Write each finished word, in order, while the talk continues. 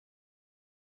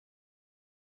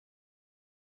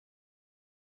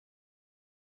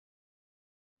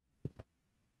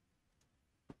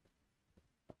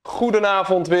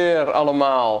Goedenavond weer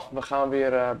allemaal. We gaan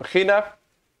weer beginnen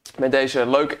met deze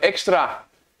leuke extra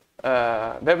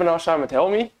webinar samen met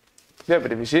Helmy. We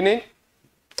hebben er weer zin in.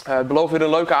 Het belooft weer een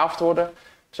leuke avond te worden.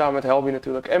 Samen met Helmy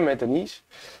natuurlijk en met Denise.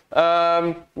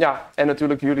 Ja, en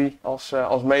natuurlijk jullie als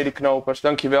medeknopers.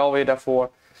 Dankjewel weer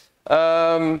daarvoor.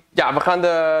 Ja, we gaan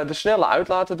de snelle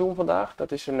uitlater doen vandaag.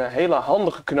 Dat is een hele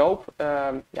handige knoop.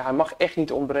 Ja, hij mag echt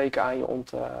niet ontbreken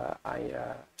aan je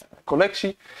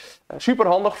collectie. Super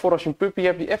handig voor als je een puppy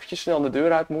hebt die eventjes snel de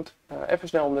deur uit moet. Even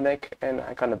snel om de nek en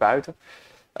hij kan naar buiten.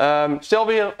 Stel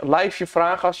weer live je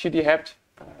vragen als je die hebt.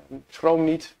 Schroom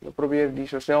niet. We proberen die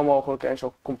zo snel mogelijk en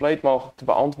zo compleet mogelijk te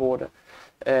beantwoorden.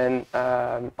 En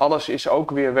alles is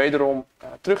ook weer wederom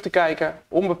terug te kijken,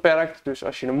 onbeperkt. Dus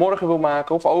als je hem morgen wil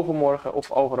maken of overmorgen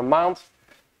of over een maand,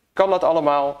 kan dat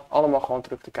allemaal gewoon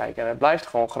terug te kijken. En het blijft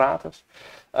gewoon gratis.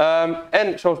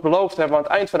 En zoals beloofd hebben we aan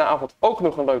het eind van de avond ook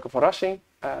nog een leuke verrassing.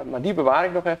 Maar die bewaar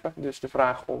ik nog even. Dus de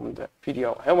vraag om de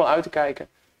video helemaal uit te kijken.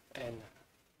 En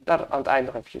daar aan het eind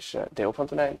nog eventjes deel van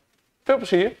te nemen. Veel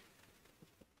plezier!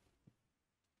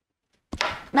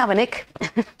 Nou ben ik.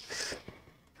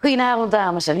 Goedenavond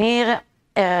dames en heren.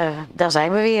 Daar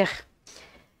zijn we weer.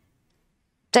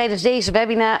 Tijdens deze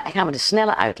webinar gaan we de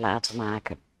snelle uitlater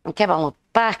maken. Ik heb al een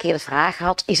paar keer de vraag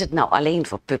gehad, is het nou alleen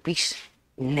voor puppies?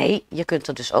 Nee, je kunt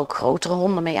er dus ook grotere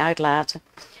honden mee uitlaten.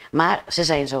 Maar ze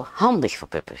zijn zo handig voor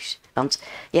puppies. Want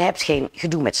je hebt geen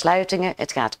gedoe met sluitingen.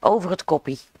 Het gaat over het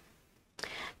koppie.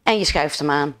 En je schuift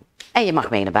hem aan. En je mag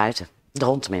mee naar buiten. De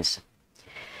hond tenminste.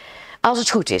 Als het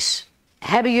goed is,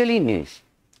 hebben jullie nu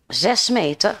 6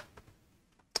 meter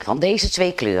van deze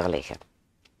 2 kleuren liggen.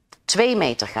 2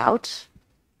 meter goud,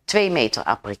 2 meter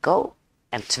apricot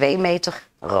en 2 meter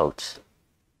rood.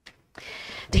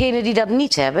 Degenen die dat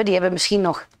niet hebben, die hebben misschien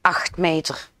nog 8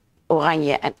 meter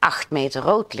oranje en 8 meter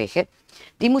rood liggen.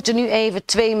 Die moeten nu even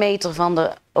 2 meter van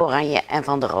de oranje en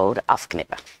van de rode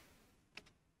afknippen.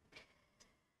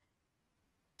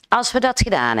 Als we dat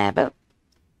gedaan hebben,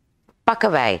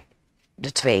 pakken wij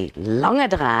de 2 lange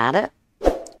draden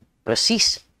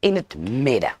precies in het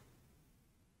midden.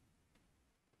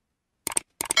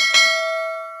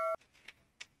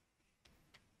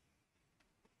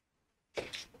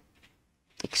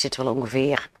 Ik zit wel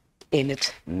ongeveer in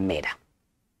het midden.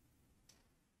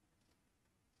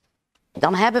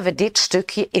 Dan hebben we dit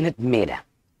stukje in het midden.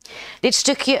 Dit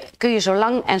stukje kun je zo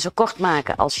lang en zo kort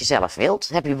maken als je zelf wilt.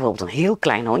 Heb je bijvoorbeeld een heel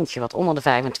klein hondje wat onder de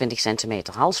 25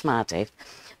 centimeter halsmaat heeft,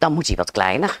 dan moet hij wat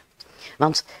kleiner.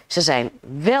 Want ze zijn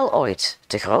wel ooit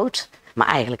te groot, maar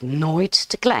eigenlijk nooit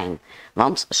te klein.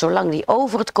 Want zolang die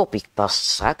over het koppie past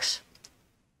straks,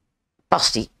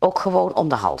 past die ook gewoon om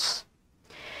de hals.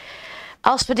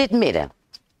 Als we dit midden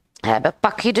hebben,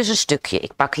 pak je dus een stukje.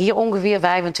 Ik pak hier ongeveer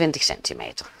 25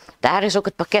 centimeter. Daar is ook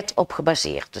het pakket op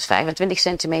gebaseerd. Dus 25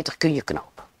 centimeter kun je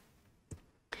knopen.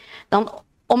 Dan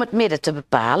om het midden te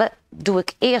bepalen, doe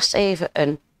ik eerst even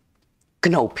een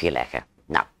knoopje leggen.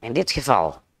 Nou, in dit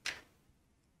geval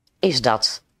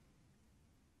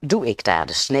doe ik daar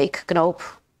de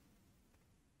sneekknoop.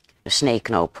 De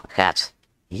sneekknoop gaat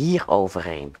hier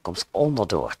overheen, komt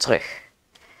onderdoor terug.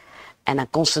 En dan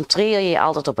concentreer je je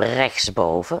altijd op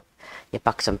rechtsboven. Je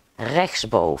pakt hem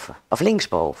rechtsboven, of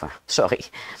linksboven, sorry.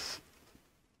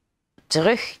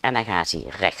 Terug en dan gaat hij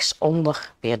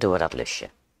rechtsonder weer door dat lusje.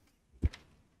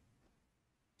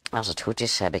 Als het goed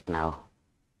is, heb ik nou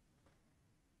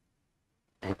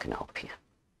een knoopje.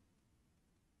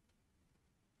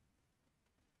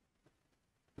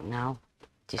 Nou,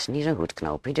 het is niet zo'n goed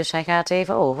knoopje, dus hij gaat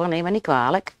even over. Neem me niet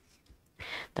kwalijk.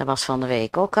 Dat was van de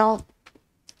week ook al.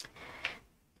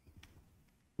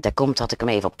 Dat komt dat ik hem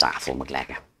even op tafel moet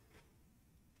leggen.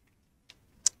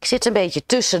 Ik zit een beetje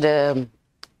tussen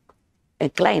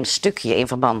een klein stukje in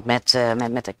verband met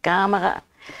de camera.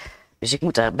 Dus ik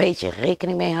moet daar een beetje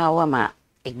rekening mee houden. Maar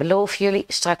ik beloof jullie,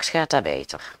 straks gaat dat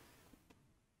beter.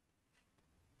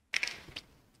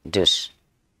 Dus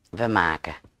we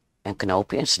maken een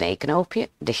knoopje, een sneeknoopje.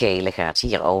 De gele gaat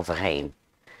hier overheen.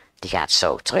 Die gaat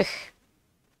zo terug.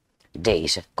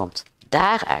 Deze komt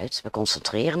daaruit. We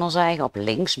concentreren ons eigen op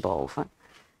linksboven.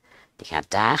 Die gaat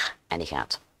daar en die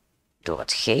gaat door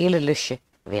het gele lusje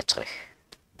weer terug.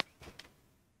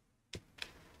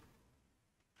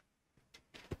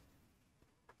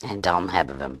 En dan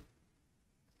hebben we hem.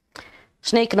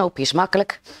 Sneeknoopje is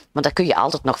makkelijk, want dan kun je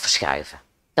altijd nog verschuiven.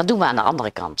 Dat doen we aan de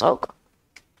andere kant ook.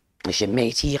 Dus je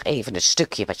meet hier even het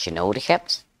stukje wat je nodig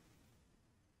hebt.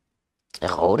 De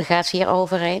rode gaat hier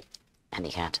overheen en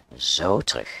die gaat zo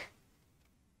terug.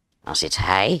 Dan zit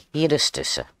hij hier dus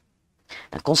tussen.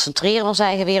 Dan concentreren we ons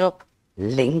eigen weer op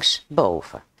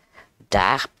linksboven.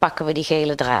 Daar pakken we die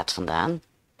gele draad vandaan.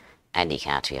 En die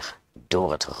gaat weer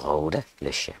door het rode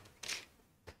lusje.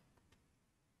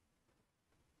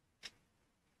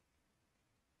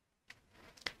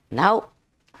 Nou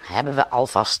hebben we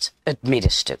alvast het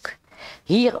middenstuk.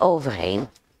 Hier overheen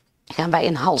gaan wij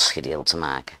een halsgedeelte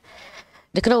maken.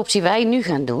 De knoop die wij nu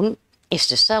gaan doen is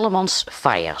de Salomons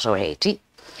Fire, zo heet die.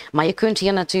 Maar je kunt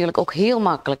hier natuurlijk ook heel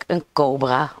makkelijk een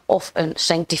cobra of een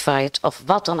sanctified of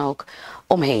wat dan ook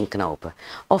omheen knopen.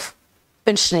 Of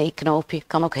een sneeknoopje,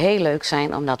 kan ook heel leuk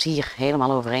zijn om dat hier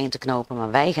helemaal overheen te knopen.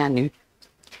 Maar wij gaan nu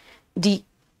die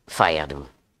Fire doen.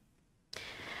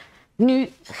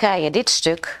 Nu ga je dit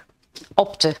stuk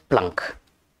op de plank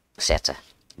zetten.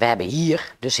 We hebben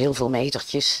hier dus heel veel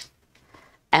metertjes.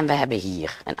 En we hebben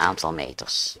hier een aantal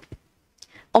meters.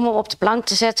 Om hem op de plank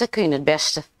te zetten kun je het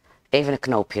beste even een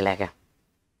knoopje leggen.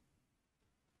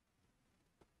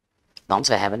 Want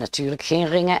we hebben natuurlijk geen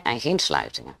ringen en geen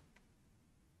sluitingen.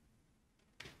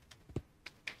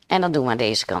 En dat doen we aan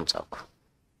deze kant ook.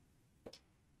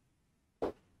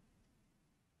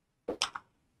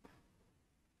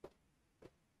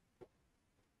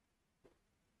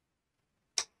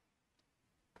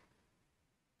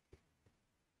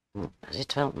 Er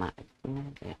zit wel, maar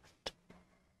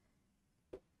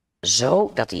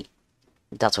zo dat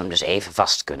we hem dus even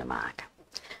vast kunnen maken.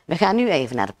 We gaan nu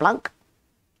even naar de plank.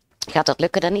 Gaat dat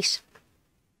lukken, Denise?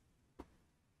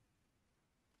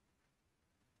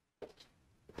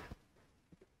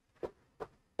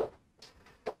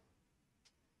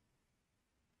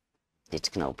 Dit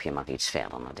knoopje mag iets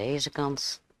verder naar deze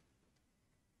kant.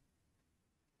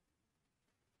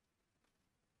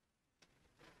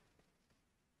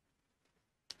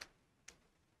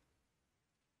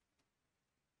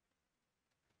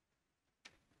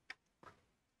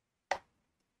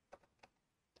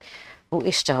 Hoe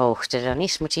is de hoogte? Dan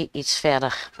moet hij iets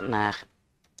verder naar.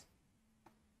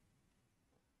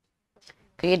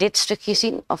 Kun je dit stukje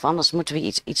zien? Of anders moeten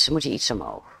we moet hij iets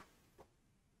omhoog.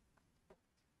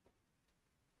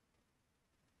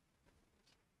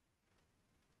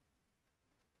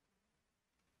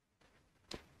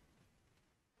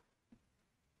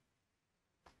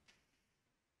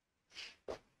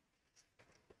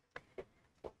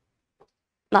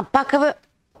 Dan pakken we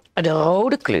de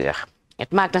rode kleur.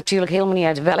 Het maakt natuurlijk helemaal niet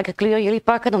uit welke kleur jullie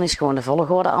pakken. Dan is gewoon de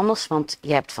volgorde anders. Want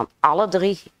je hebt van alle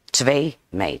drie 2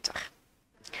 meter.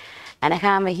 En dan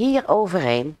gaan we hier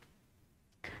overheen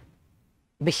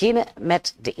beginnen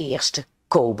met de eerste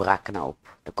cobra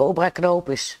knoop. De cobra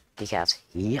knoop die gaat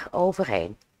hier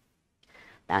overheen.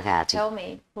 Dan gaat hij.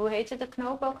 Helmy, hoe heette de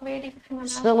knoop ook weer die we gingen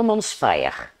maken? Salomons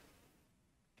Fire.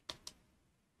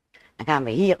 Dan gaan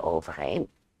we hier overheen.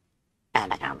 En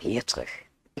dan gaan we hier terug.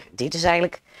 Dit is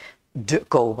eigenlijk de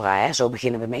cobra. Hè? Zo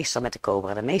beginnen we meestal met de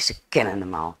cobra. De meesten kennen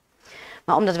hem al.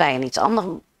 Maar omdat wij een iets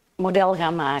ander model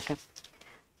gaan maken,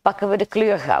 pakken we de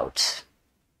kleur goud.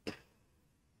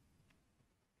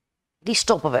 Die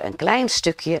stoppen we een klein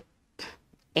stukje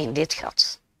in dit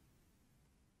gat.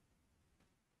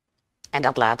 En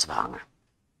dat laten we hangen.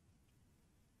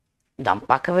 Dan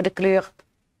pakken we de kleur,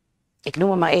 ik noem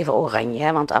hem maar even oranje,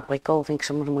 hè, want apricot vind ik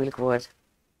zo'n moeilijk woord.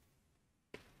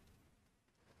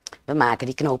 We maken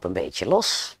die knoop een beetje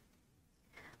los.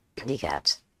 Die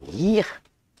gaat hier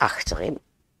achterin.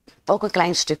 Ook een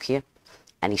klein stukje.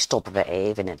 En die stoppen we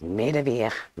even in het midden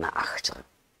weer naar achteren.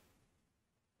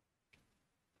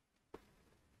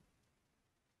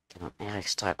 En dan erg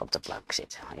strak op de plank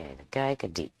zitten. Even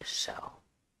kijken, die zo.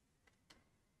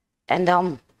 En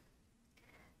dan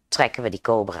trekken we die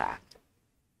cobra aan.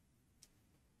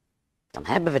 Dan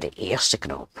hebben we de eerste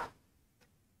knoop.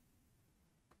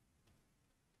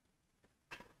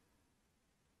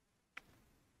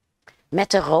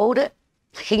 Met de rode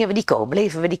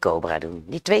bleven we die cobra doen.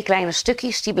 Die 2 kleine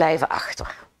stukjes die blijven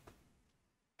achter.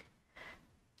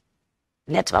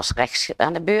 Net was rechts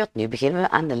aan de beurt, nu beginnen we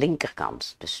aan de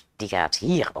linkerkant. Dus die gaat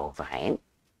hier overheen.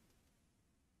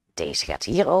 Deze gaat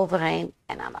hier overheen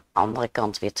en aan de andere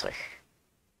kant weer terug.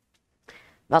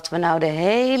 Wat we nou de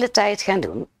hele tijd gaan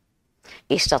doen,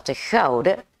 is dat de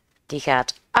gouden, die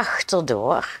gaat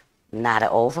achterdoor naar de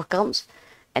overkant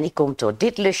en die komt door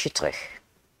dit lusje terug.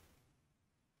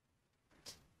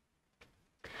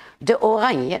 De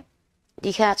oranje,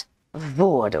 die gaat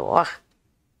voordoor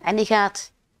en die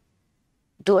gaat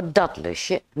door dat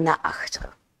lusje naar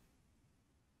achteren.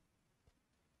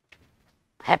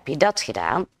 Heb je dat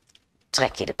gedaan,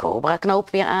 trek je de cobra knoop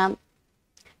weer aan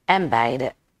en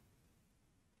beide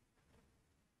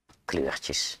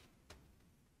kleurtjes.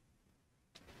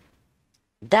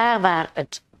 Daar waar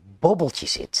het bobbeltje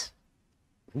zit,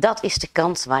 dat is de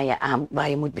kant waar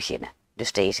je moet beginnen.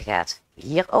 Dus deze gaat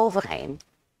hier overheen.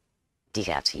 Die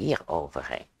gaat hier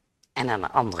overheen. En aan de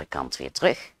andere kant weer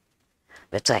terug.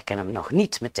 We trekken hem nog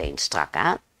niet meteen strak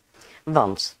aan,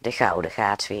 want de gouden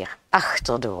gaat weer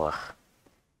achterdoor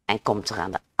en komt er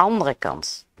aan de andere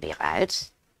kant weer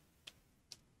uit.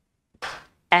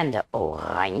 En de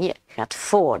oranje gaat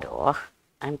voordoor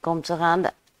en komt er aan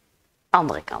de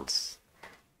andere kant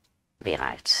weer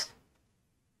uit.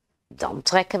 Dan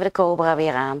trekken we de cobra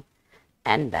weer aan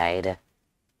en beide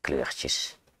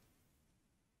kleurtjes.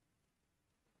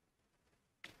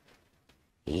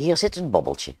 Hier zit het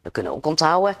bobbeltje. We kunnen ook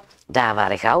onthouden, daar waar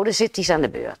de gouden zit, die is aan de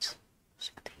beurt.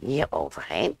 Dus hier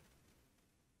overheen.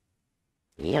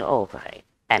 Hier overheen.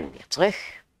 En weer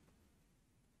terug.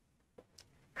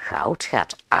 Goud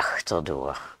gaat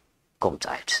achterdoor. Komt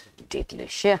uit dit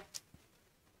lusje.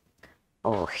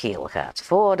 Geel gaat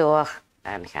voordoor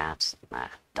en gaat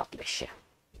naar dat lusje.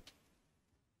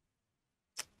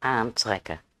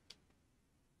 Aantrekken.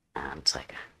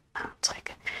 Aantrekken.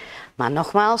 Aantrekken. Maar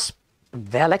nogmaals,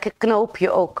 welke knoop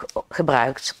je ook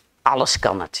gebruikt, alles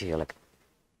kan natuurlijk.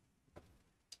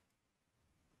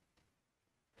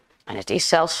 En het is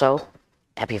zelfs zo,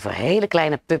 heb je voor hele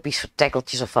kleine puppies, voor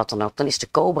tekkeltjes of wat dan ook, dan is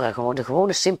de cobra gewoon, de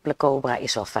gewone simpele cobra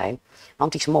is wel fijn.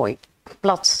 Want die is mooi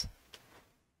plat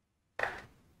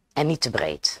en niet te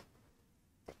breed.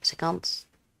 Deze kant.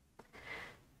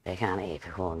 We gaan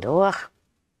even gewoon door.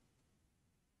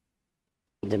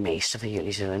 De meeste van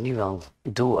jullie zullen nu wel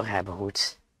door hebben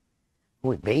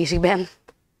hoe ik bezig ben.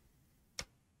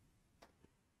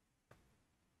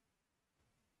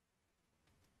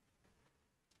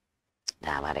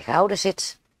 Daar waar de gouden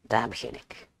zit, daar begin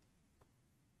ik.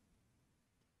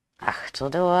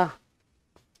 Achterdoor.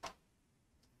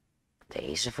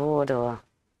 Deze voordoor.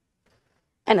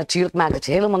 En natuurlijk maakt het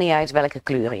helemaal niet uit welke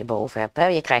kleur je boven hebt. Hè?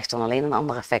 Je krijgt dan alleen een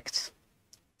ander effect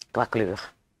qua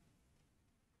kleur.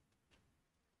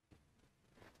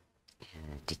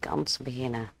 Die kant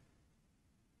beginnen.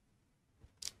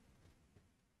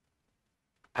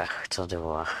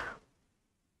 Achterdoor.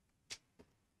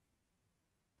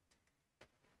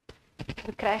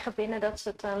 We krijgen binnen dat ze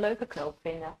het een leuke knoop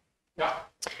vinden. Ja.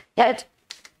 Ja,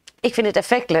 ik vind het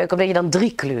effect leuk omdat je dan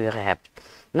 3 kleuren hebt.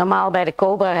 Normaal bij de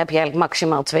cobra heb je eigenlijk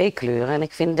maximaal 2 kleuren. En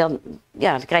ik vind dan,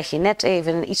 ja, dan krijg je net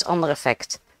even een iets ander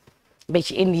effect. Een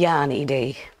beetje Indianen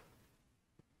idee.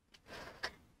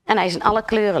 En hij is in alle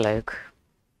kleuren leuk.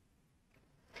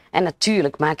 En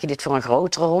natuurlijk maak je dit voor een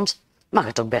grotere hond. Mag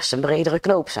het ook best een bredere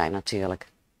knoop zijn natuurlijk.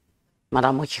 Maar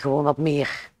dan moet je gewoon wat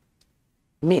meer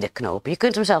middenknopen. Je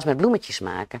kunt hem zelfs met bloemetjes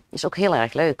maken. Is ook heel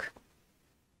erg leuk.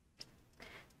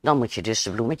 Dan moet je dus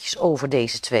de bloemetjes over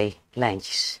deze 2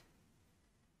 lijntjes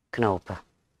knopen.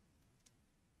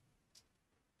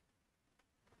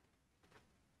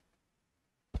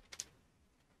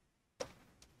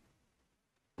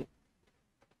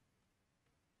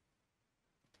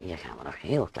 Hier gaan we nog een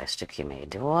heel klein stukje mee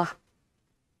door.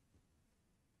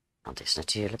 Want het is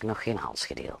natuurlijk nog geen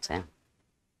halsgedeelte, hè.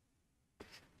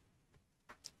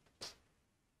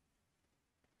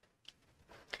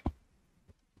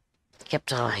 Ik heb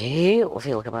er al heel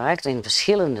veel gebruikt in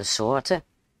verschillende soorten.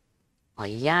 Al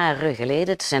jaren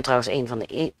geleden. Het zijn trouwens een van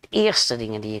de eerste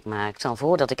dingen die ik maakte. Al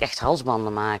voordat ik echt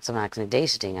halsbanden maakte ik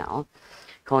deze dingen al.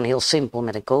 Gewoon heel simpel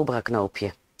met een cobra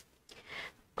knoopje.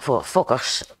 Voor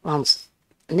fokkers. Want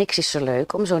niks is zo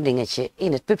leuk om zo'n dingetje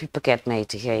in het puppypakket mee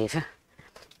te geven.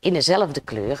 In dezelfde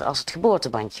kleur als het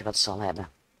geboortebandje wat het zal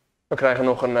hebben. We krijgen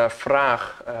nog een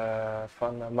vraag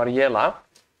van Mariella.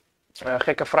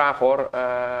 Gekke vraag hoor.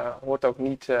 Hoort ook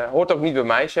niet bij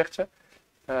mij, zegt ze.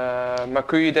 Maar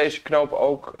kun je deze knoop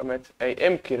ook met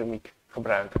EM-keramiek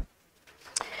gebruiken?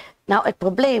 Nou, het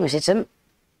probleem zit hem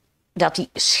dat hij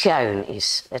schuin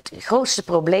is. Het grootste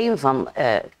probleem van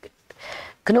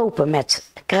knopen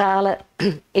met kralen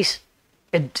is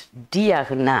het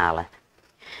diagonale.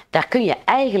 Daar kun je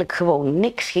eigenlijk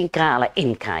gewoon geen kralen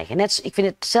in krijgen. Ik vind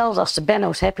het hetzelfde als de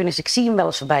Benno's Happiness. Ik zie hem wel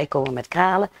eens voorbij komen met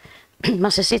kralen,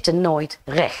 maar ze zitten nooit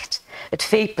recht. Het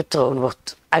V-patroon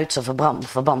wordt uit zijn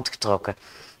verband getrokken.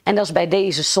 En dat is bij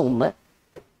deze zonde.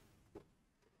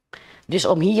 Dus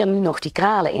om hier nu nog die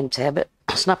kralen in te hebben,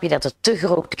 snap je dat er te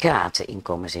grote gaten in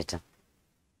komen zitten.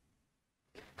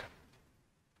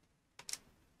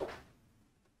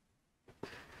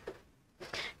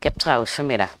 Ik heb trouwens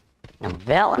vanmiddag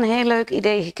wel een heel leuk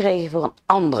idee gekregen voor een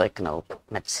andere knoop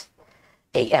met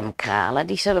EM-kralen.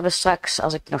 Die zullen we straks,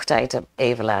 als ik nog tijd heb,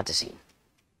 even laten zien.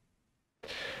 Ik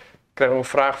krijg nog een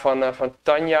vraag van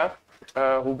Tanja.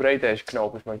 Hoe breed deze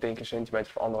knoop is, maar ik denk 1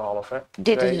 centimeter of 1,5. Hè?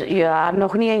 Dit is, ja,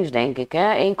 nog niet eens denk ik.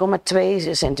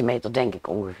 1,2 centimeter denk ik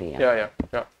ongeveer. Ja.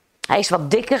 Hij is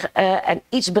wat dikker en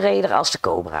iets breder als de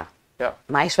cobra. Ja.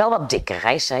 Maar hij is wel wat dikker.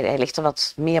 Hij ligt er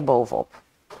wat meer bovenop.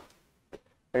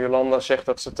 En Jolanda zegt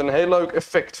dat ze het een heel leuk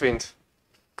effect vindt.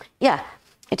 Ja,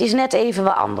 het is net even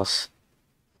wat anders.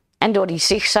 En door die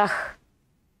zigzag.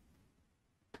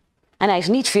 En hij is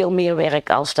niet veel meer werk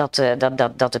als dat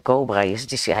de cobra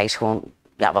is. Hij is gewoon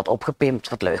ja, wat opgepimpt,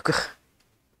 wat leuker.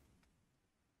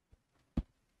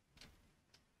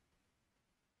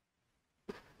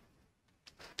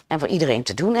 En voor iedereen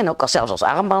te doen. En ook zelfs als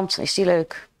armband is die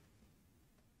leuk.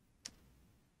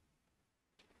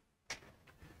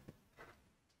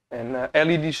 En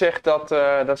Ellie die zegt dat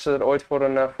ze er ooit voor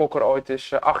een fokker ooit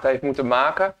eens 8 heeft moeten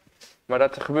maken. Maar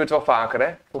dat gebeurt wel vaker,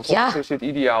 hè? Voor fokkers is dit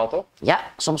ideaal, toch? Ja,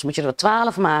 soms moet je er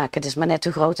 12 maken. Het is maar net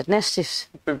hoe groot het nest is.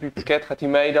 Puppypakket, gaat hij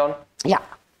mee dan? Ja.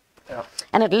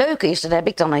 En het leuke is, dat heb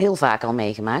ik dan heel vaak al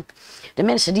meegemaakt. De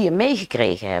mensen die hem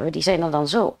meegekregen hebben, die zijn er dan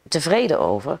zo tevreden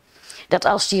over. Dat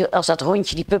als dat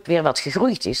hondje, die pup, weer wat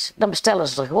gegroeid is, dan bestellen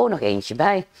ze er gewoon nog eentje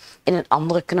bij. In een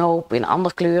andere knoop, in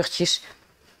andere kleurtjes.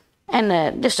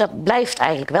 En dus dat blijft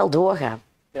eigenlijk wel doorgaan.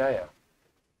 Ja, ja.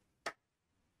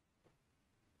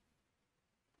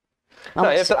 Want, Nou,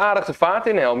 je hebt er aardig de vaart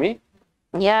in, Helmy.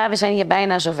 ja, we zijn hier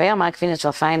bijna zover, maar ik vind het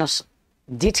wel fijn als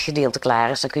dit gedeelte klaar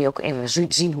is. Dan kun je ook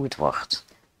even zien hoe het wordt.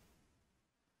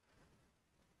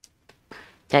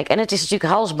 Kijk, en het is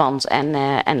natuurlijk halsband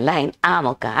en lijn aan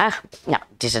elkaar. Ja,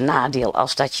 het is een nadeel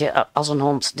als je als een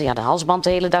hond de halsband de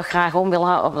hele dag graag om wil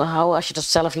houden. Als je dat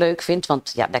zelf leuk vindt,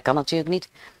 want ja, dat kan natuurlijk niet.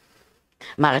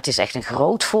 Maar het is echt een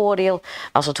groot voordeel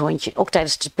als het hondje, ook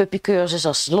tijdens de puppycursus,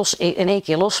 als ze in één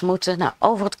keer los moeten. Nou,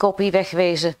 over het kopje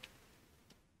wegwezen.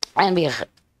 En weer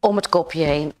om het kopje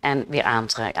heen en weer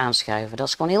aanschuiven. Dat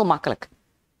is gewoon heel makkelijk.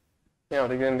 Ja,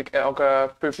 want ik denk dat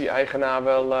elke puppy-eigenaar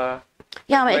wel...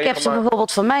 ja, maar ik heb ze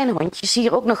bijvoorbeeld voor mijn hondjes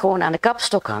hier ook nog gewoon aan de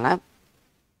kapstok hangen.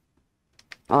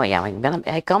 Oh ja, maar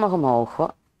hij kan nog omhoog,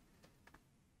 hoor.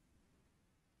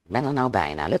 Ik ben er nou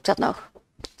bijna. Lukt dat nog?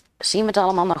 Zien we het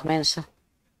allemaal nog, mensen?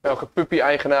 Elke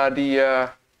puppy-eigenaar die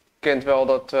kent wel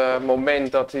dat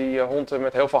moment dat die hond er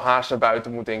met heel veel haast naar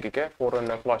buiten moet, denk ik, hè? Voor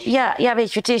een plasje. Ja,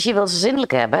 weet je, het is, je wil ze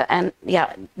zindelijk hebben. En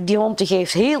ja, die hond die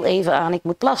geeft heel even aan, ik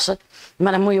moet plassen.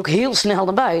 Maar dan moet je ook heel snel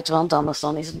naar buiten, want anders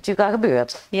dan is het natuurlijk al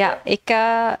gebeurd. Ja, ik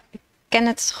ken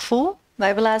het gevoel. Wij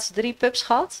hebben laatst 3 pups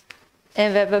gehad.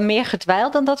 En we hebben meer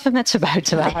gedwijld dan dat we met ze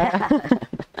buiten waren.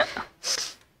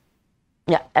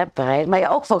 Ja, bereid. Maar ja,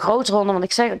 ook voor grotere honden.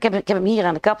 Want ik heb hem hier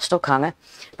aan de kapstok hangen.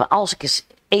 Maar als ik eens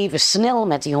even snel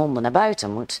met die honden naar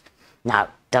buiten moet. Nou,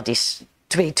 dat is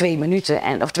 2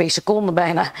 minuten of 2 seconden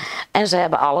bijna. En ze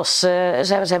hebben alles.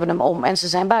 Ze hebben hem om en ze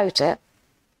zijn buiten. Hè?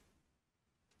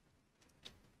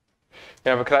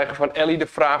 Ja, we krijgen van Ellie de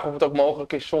vraag of het ook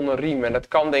mogelijk is zonder riem. En dat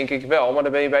kan denk ik wel, maar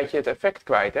dan ben je een beetje het effect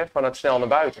kwijt, hè? Van het snel naar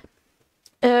buiten.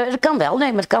 Dat kan wel,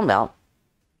 nee, maar dat kan wel.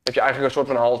 Heb je eigenlijk een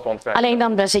soort van halsband kwijt.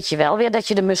 Alleen dan zit je wel weer dat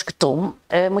je de musketon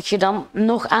moet je dan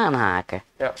nog aanhaken.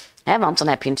 Ja. Hè, want dan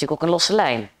heb je natuurlijk ook een losse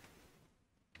lijn.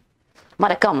 Maar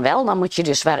dat kan wel, dan moet je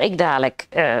dus waar ik dadelijk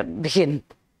begin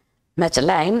met de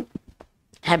lijn,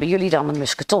 hebben jullie dan een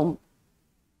musketon.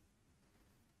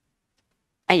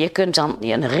 En je kunt dan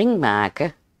een ring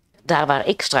maken, daar waar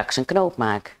ik straks een knoop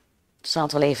maak. Ik zal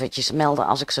het wel eventjes melden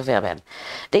als ik zover ben.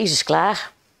 Deze is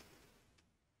klaar.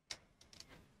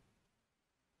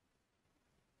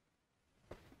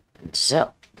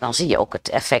 Zo, dan zie je ook het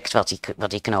effect wat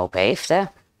die knoop heeft. Hè?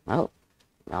 Oh,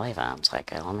 wel even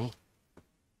aantrekken, Helmy.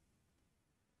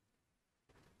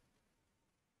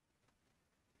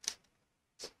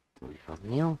 Even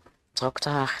opnieuw. Trok te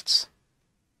hard.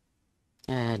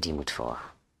 Die moet voor.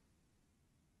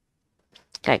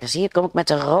 Kijk, dan zie je, kom ik met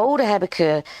de rode heb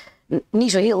ik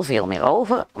niet zo heel veel meer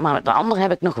over. Maar met de andere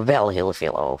heb ik nog wel heel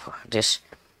veel over. Dus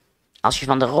als je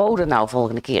van de rode nou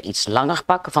volgende keer iets langer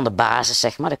pakt, van de basis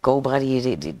zeg maar, de cobra,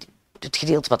 het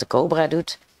gedeelte wat de cobra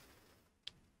doet.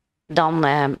 Dan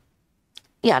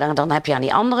heb je aan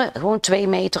die andere gewoon 2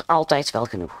 meter altijd wel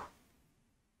genoeg.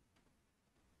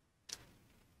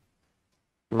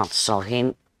 Want het zal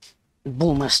geen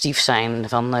boelmastief zijn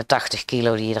van 80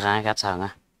 kilo die je eraan gaat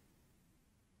hangen.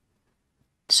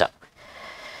 Zo.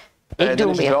 Ik doe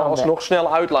hem weer wel van alsnog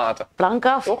snel uitlaten. plank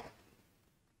af. Toch?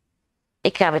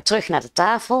 Ik ga weer terug naar de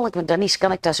tafel. Danies,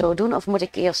 kan ik dat zo doen of moet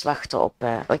ik eerst wachten op...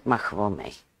 ik mag gewoon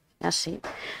mee. Ja, zie.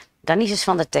 Danies is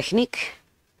van de techniek.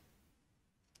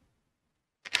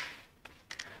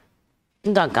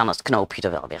 Dan kan het knoopje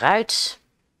er wel weer uit.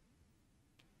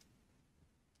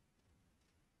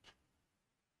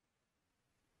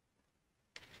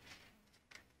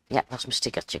 Ja, was mijn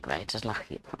stickertje kwijt. Dat lag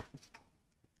hier.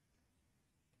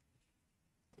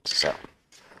 Zo.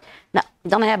 Nou,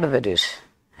 dan hebben we dus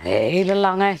hele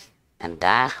lange en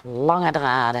daar lange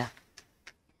draden.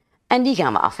 En die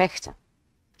gaan we afhechten.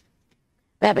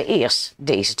 We hebben eerst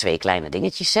deze 2 kleine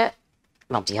dingetjes. Hè.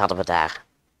 Want die hadden we daar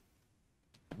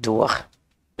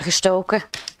doorgestoken.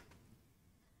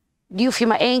 Die hoef je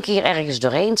maar 1 keer ergens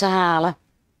doorheen te halen.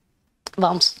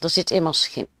 Want er zit immers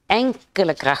geen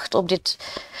enkele kracht op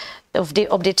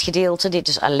dit gedeelte. Dit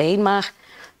is alleen maar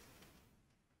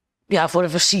ja, voor de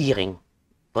versiering.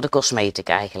 Voor de cosmetic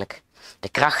eigenlijk. De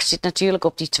kracht zit natuurlijk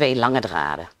op die 2 lange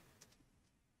draden.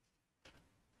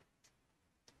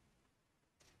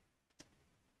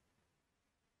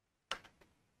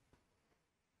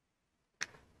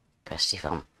 Kwestie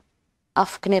van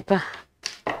afknippen.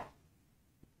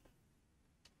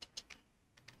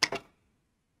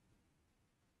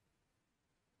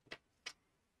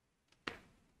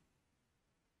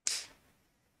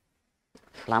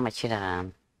 Vlammetje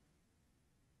eraan.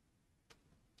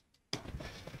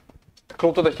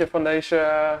 Klopt het dat je van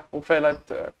deze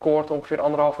hoeveelheid koord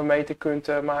ongeveer 1,5 meter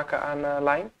kunt maken aan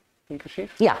lijn,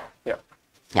 inclusief? Ja. Ja.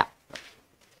 Ja.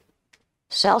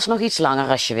 Zelfs nog iets langer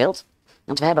als je wilt.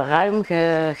 Want we hebben ruim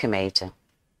gemeten.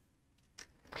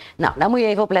 Nou, dan moet je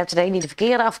even opletten dat je niet de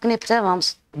verkeerde afknipt, hè,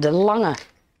 want de lange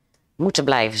moeten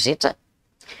blijven zitten.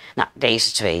 Nou,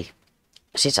 deze 2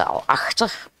 zitten al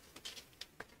achter.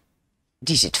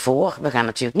 Die zit voor. We gaan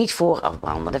natuurlijk niet voor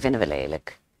afbranden, dat vinden we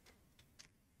lelijk.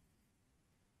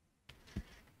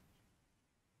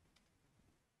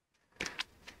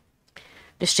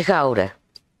 Dus de gouden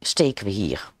steken we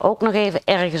hier ook nog even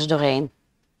ergens doorheen.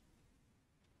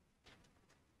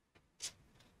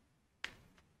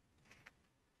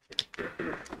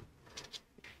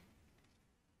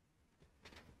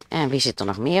 En wie zit er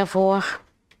nog meer voor?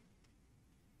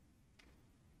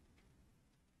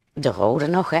 De rode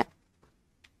nog, hè?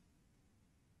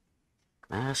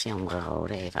 Waar is die andere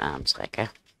rode? Even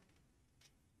aantrekken.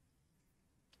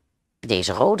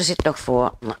 Deze rode zit nog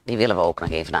voor. Nou, die willen we ook nog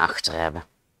even naar achter hebben.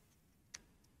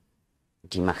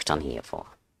 Die mag dan hiervoor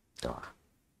door.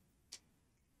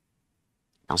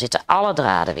 Dan zitten alle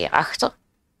draden weer achter.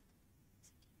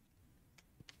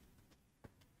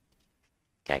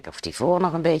 Kijken of die voor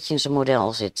nog een beetje in zijn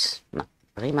model zit. Nou,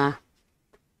 prima.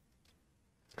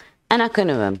 En dan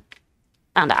kunnen we hem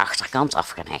aan de achterkant af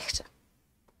gaan hechten.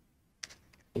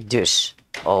 Dus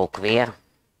ook weer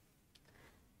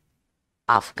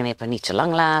afknippen, niet te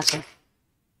lang laten.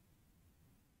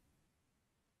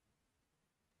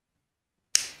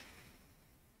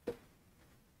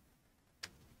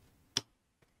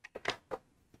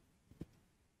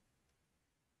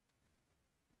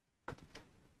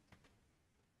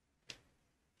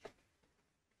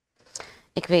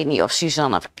 Ik weet niet of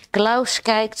Suzanne Klaus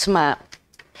kijkt, maar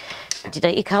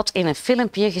ik had in een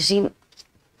filmpje gezien,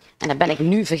 en dat ben ik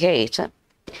nu vergeten,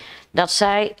 dat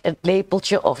zij het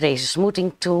lepeltje of deze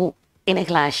smoothing tool in een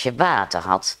glaasje water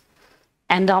had.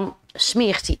 En dan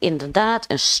smeert hij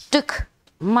inderdaad een stuk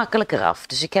makkelijker af.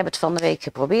 Dus ik heb het van de week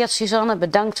geprobeerd, Suzanne.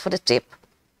 Bedankt voor de tip.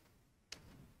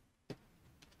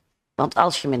 Want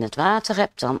als je hem in het water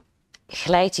hebt, dan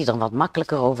glijdt hij er wat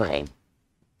makkelijker overheen.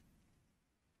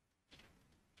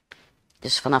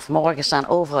 Dus vanaf morgen staan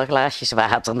overal glaasjes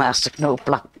water naast de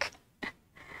knoopplank.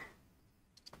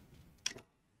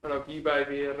 En ook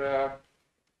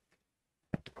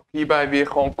hierbij weer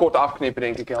gewoon kort afknippen,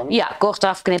 denk ik, Helmy. Ja, kort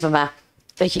afknippen, maar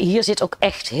weet je, hier zit ook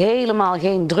echt helemaal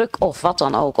geen druk of wat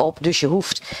dan ook op. Dus je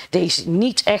hoeft deze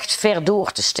niet echt ver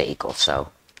door te steken of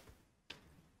zo.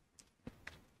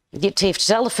 Dit heeft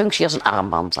dezelfde functie als een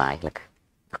armband eigenlijk.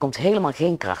 Er komt helemaal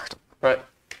geen kracht op. Nee.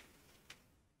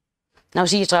 Nou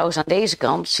zie je trouwens aan deze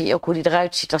kant, zie je ook hoe die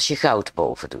eruit ziet als je goud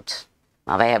boven doet.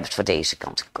 Maar wij hebben het voor deze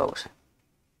kant gekozen.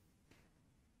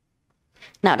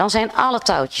 Nou, dan zijn alle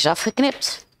touwtjes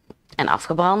afgeknipt en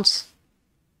afgebrand.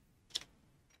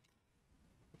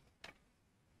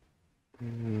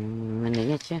 Mijn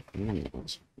dingetje, mijn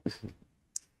dingetje.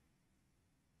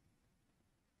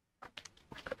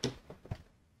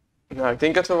 Nou, ik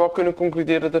denk dat we wel kunnen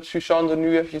concluderen dat Suzanne er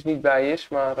nu eventjes niet bij is,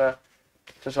 maar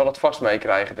ze zal het vast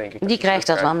meekrijgen, denk ik. Die krijgt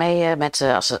dat wel mee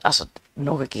als het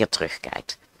nog een keer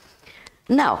terugkijkt.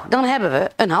 Nou, dan hebben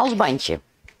we een halsbandje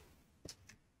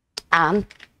aan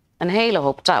een hele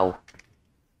hoop touw.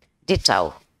 Dit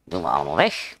touw doen we allemaal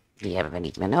weg. Die hebben we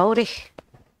niet meer nodig.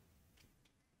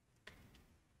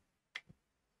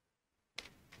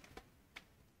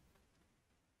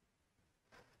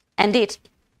 En dit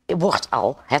wordt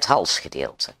al het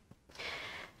halsgedeelte.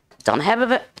 Dan hebben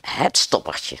we het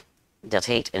stoppertje. Dat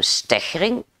heet een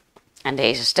stegring. En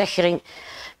deze stegring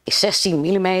is 16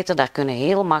 mm. Daar kunnen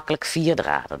heel makkelijk 4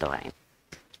 draden doorheen.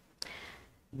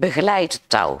 Begeleid het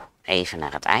touw even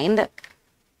naar het einde.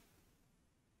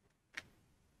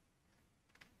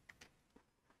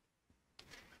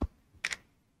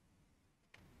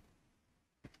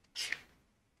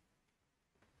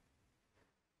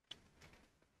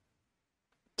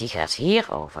 Die gaat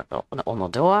hier over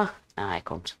onderdoor. En hij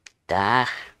komt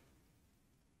daar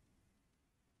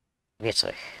weer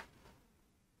terug.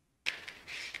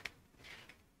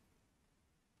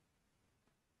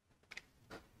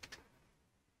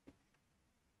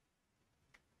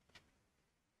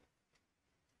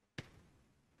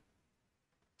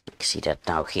 Ik zie dat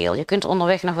nou geel. Je kunt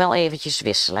onderweg nog wel eventjes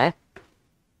wisselen, hè?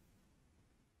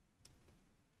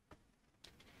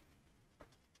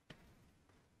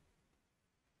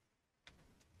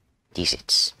 Die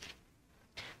zit.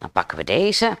 Dan pakken we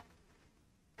deze.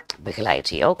 Begeleid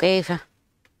die ook even.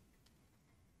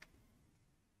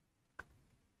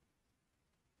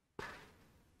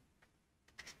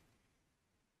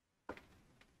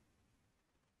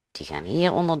 Die gaan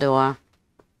hier onderdoor.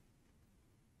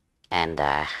 En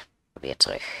daar weer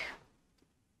terug.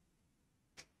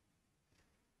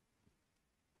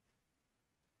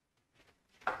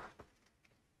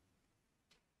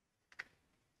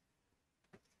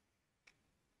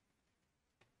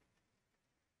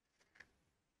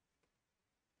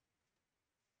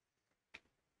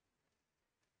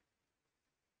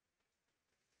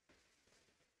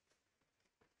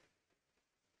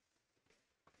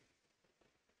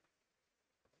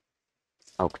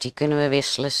 Ook die kunnen we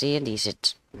wisselen, zie je, die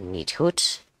zit niet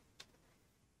goed.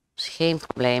 Dat is geen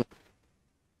probleem.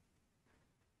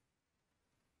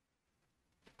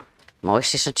 Het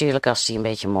mooiste is natuurlijk als die een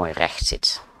beetje mooi recht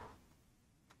zit.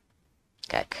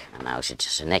 Kijk, en nou zitten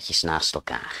ze netjes naast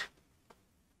elkaar.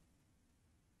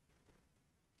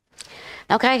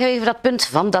 Nou krijgen we even dat punt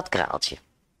van dat kraaltje.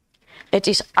 Het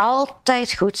is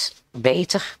altijd goed,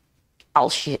 beter,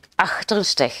 als je achter een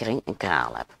stegring een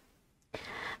kraal hebt.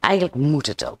 Eigenlijk moet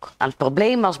het ook. Het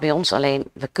probleem was bij ons alleen,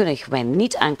 we kunnen gewoon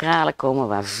niet aan kralen komen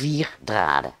waar 4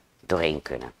 draden doorheen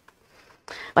kunnen.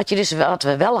 Wat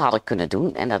we wel hadden kunnen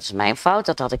doen, en dat is mijn fout,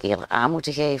 dat had ik eerder aan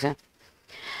moeten geven,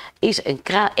 is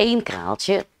één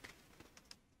kraaltje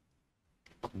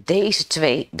op deze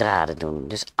 2 draden doen.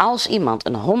 Dus als iemand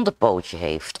een hondenpootje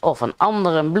heeft, of een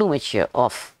ander bloemetje,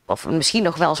 of misschien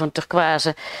nog wel zo'n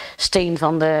turquoise steen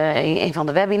van een van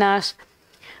de webinars,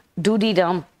 doe die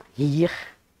dan hier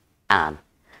aan,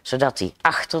 zodat hij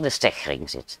achter de stegring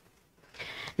zit.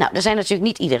 Nou, er zijn natuurlijk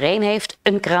niet iedereen heeft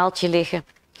een kraaltje liggen.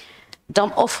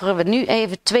 Dan offeren we nu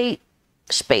even 2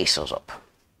 spacers op.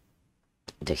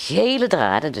 De gele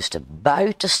draden, dus de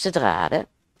buitenste draden,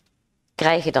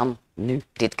 krijgen dan nu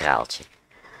dit kraaltje.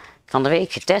 Van de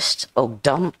week getest, ook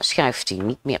dan schuift hij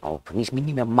niet meer open. Die is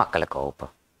niet meer makkelijk open.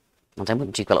 Want hij moet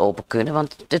natuurlijk wel open kunnen,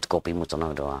 want dit kopje moet er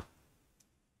nog door.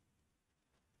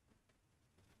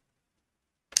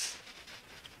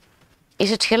 Is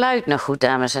het geluid nog goed,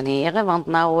 dames en heren? Want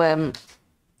nou,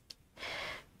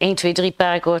 1, 2, 3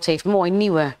 Paracord heeft mooi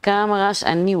nieuwe camera's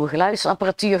en nieuwe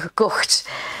geluidsapparatuur gekocht.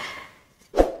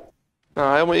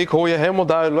 Nou, ik hoor je helemaal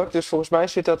duidelijk, dus volgens mij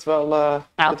zit dat wel...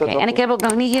 Oké, en ik heb ook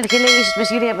nog niet gelezen, dus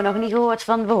jullie hebben nog niet gehoord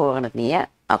van we horen het niet, hè?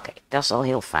 Oké, dat is al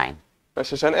heel fijn.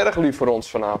 Ze zijn erg lief voor ons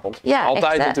vanavond. Ja,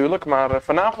 altijd echt, natuurlijk, maar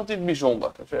vanavond in het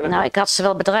bijzonder. Dat is erg nou, leuk. ik had ze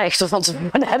wel bedreigd van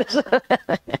tevoren.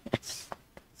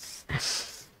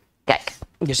 Kijk,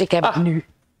 dus ik heb het nu.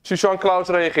 Suzanne Klaus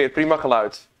reageert, prima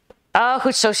geluid. Oh,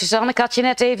 goed zo, Suzanne. Ik had je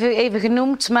net even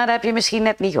genoemd, maar dat heb je misschien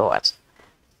net niet gehoord.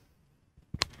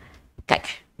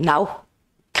 Kijk, nou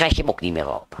krijg je hem ook niet meer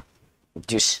open.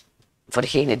 Dus voor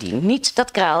degenen die niet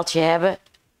dat kraaltje hebben,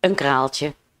 een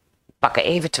kraaltje, pakken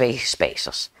even 2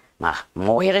 spacers. Maar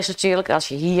mooier is natuurlijk als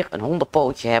je hier een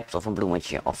hondenpootje hebt of een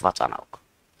bloemetje of wat dan ook.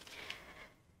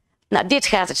 Nou, dit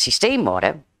gaat het systeem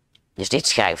worden. Dus dit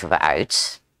schuiven we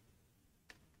uit.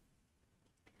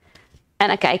 En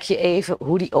dan kijk je even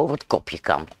hoe die over het kopje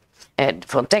kan.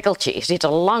 Voor een tekkeltje is dit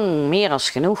al lang meer als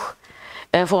genoeg.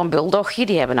 Voor een bulldogje,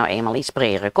 die hebben nou eenmaal iets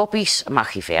bredere kopjes,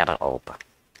 mag je verder open.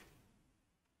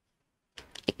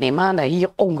 Ik neem aan dat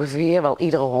hier ongeveer wel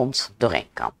iedere hond doorheen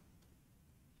kan.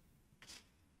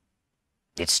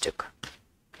 Dit stuk.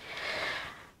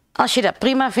 Als je dat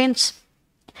prima vindt,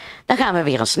 dan gaan we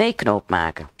weer een sneeknoop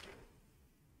maken.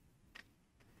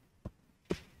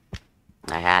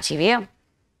 Daar gaat hij weer.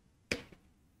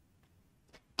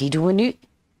 Die doen we nu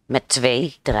met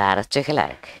 2 draden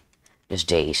tegelijk. Dus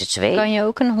deze 2. Kan je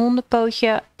ook een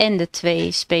hondenpootje en de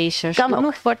 2 spacers Kan doen,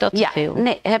 ook. of wordt dat te veel?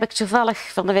 Nee, heb ik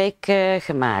toevallig van de week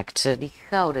gemaakt. Die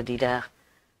gouden die daar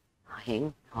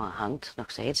hangt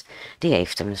nog steeds, die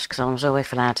heeft hem. Dus ik zal hem zo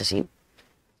even laten zien.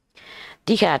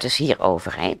 Die gaat dus hier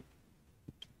overheen.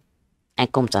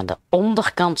 En komt aan de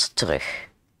onderkant terug.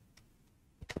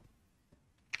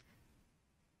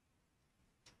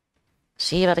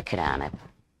 Zie je wat ik gedaan heb?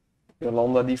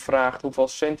 Jolanda die vraagt hoeveel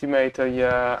centimeter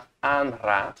je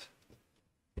aanraadt.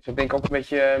 Dus ik denk ook een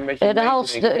beetje De mee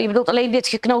hals, te denken. je bedoelt alleen dit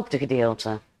geknoopte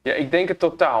gedeelte. Ja, ik denk het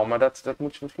totaal, maar dat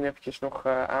moet ze misschien eventjes nog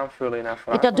aanvullen in haar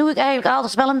vraag. Dat doe ik eigenlijk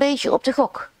altijd wel een beetje op de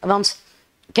gok. Want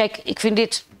kijk, ik vind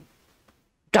dit,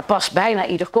 daar past bijna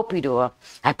ieder kopje door.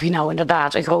 Heb je nou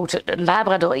inderdaad een grote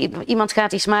labrador, iemand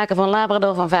gaat iets maken van een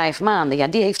labrador van 5 maanden. Ja,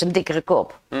 die heeft een dikkere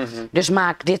kop. Dus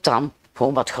maak dit dan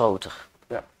gewoon wat groter.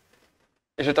 Ja.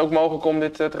 Is het ook mogelijk om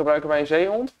dit te gebruiken bij een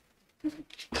zeehond?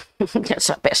 Dat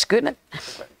zou best kunnen.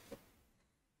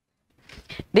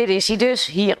 Dit is hij dus,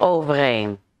 hier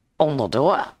overheen,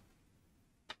 onderdoor.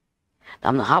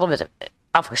 Dan hadden we het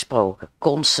afgesproken.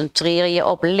 Concentreer je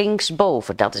op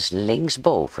linksboven. Dat is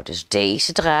linksboven. Dus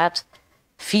deze draad,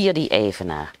 vier die even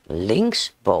naar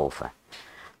linksboven.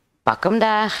 Pak hem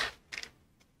daar.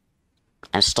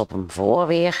 En stop hem voor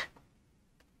weer.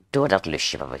 Door dat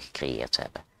lusje wat we gecreëerd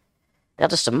hebben.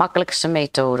 Dat is de makkelijkste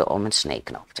methode om een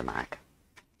sneeknoop te maken.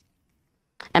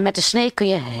 En met de snee kun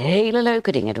je hele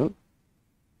leuke dingen doen.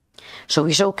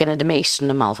 Sowieso kennen de meesten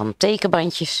hem al van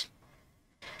tekenbandjes.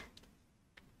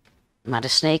 Maar de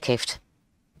sneek heeft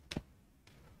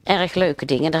erg leuke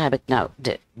dingen. Daar heb ik nou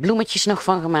de bloemetjes nog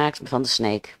van gemaakt van de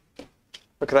sneek.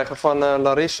 We krijgen van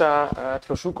Larissa het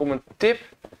verzoek om een tip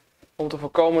om te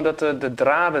voorkomen dat de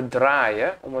draden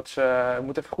draaien. Ik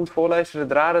moet even goed voorlezen. De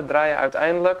draden draaien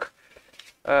uiteindelijk...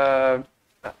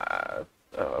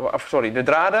 de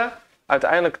draden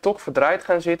uiteindelijk toch verdraaid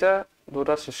gaan zitten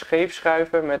doordat ze scheef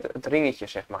schuiven met het ringetje,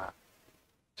 zeg maar.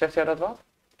 Zegt jij dat wat?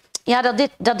 Ja,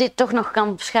 dat dit toch nog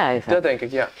kan schuiven. Dat denk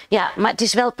ik, ja. Ja, maar het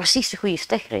is wel precies de goede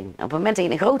stegring. Op het moment dat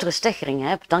je een grotere stegring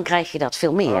hebt, dan krijg je dat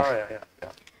veel meer. Oh, ja.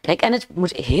 Kijk, en het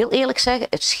moet heel eerlijk zeggen,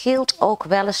 het scheelt ook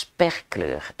wel eens per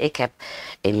kleur. Ik heb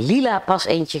in lila pas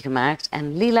eentje gemaakt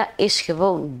en lila is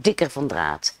gewoon dikker van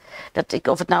draad.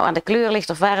 Of het nou aan de kleur ligt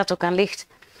of waar het ook aan ligt,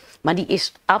 maar die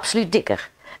is absoluut dikker.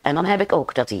 En dan heb ik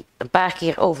ook dat die een paar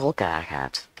keer over elkaar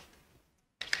gaat.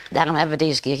 Daarom hebben we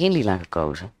deze keer geen lila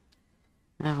gekozen.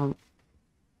 Daarom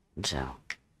zo.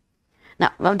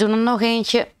 Nou, we doen er nog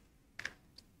eentje.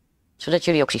 Zodat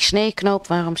jullie ook die sneeknoop,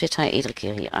 waarom zit hij iedere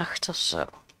keer hierachter? Zo.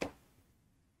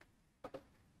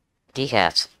 Die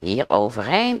gaat hier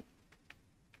overheen.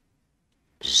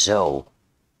 Zo.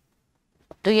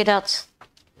 Doe je dat?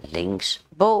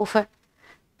 Linksboven.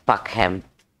 Pak hem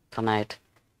vanuit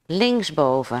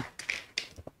linksboven.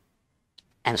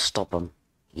 En stop hem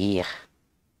hier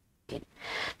in.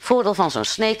 Het voordeel van zo'n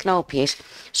sneeknoopje is,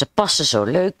 ze passen zo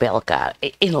leuk bij elkaar,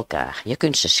 in elkaar. Je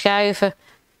kunt ze schuiven.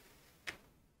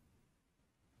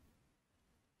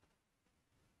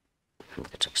 Moet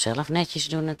ik het ook zelf netjes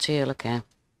doen natuurlijk, hè.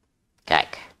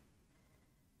 Kijk.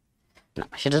 Nou,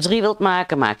 als je er 3 wilt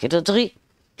maken, maak je er 3.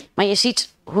 Maar je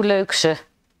ziet hoe leuk ze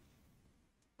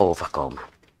overkomen.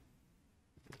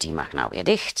 Die mag nou weer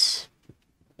dicht.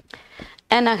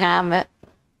 En dan gaan we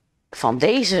van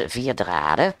deze 4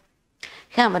 draden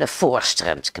gaan we de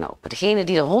voorstrand knopen. Degenen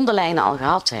die de hondenlijnen al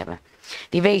gehad hebben,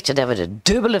 die weten dat we de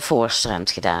dubbele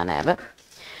voorstrand gedaan hebben.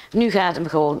 Nu gaat hem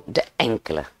gewoon de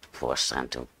enkele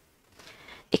voorstrand doen.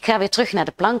 Ik ga weer terug naar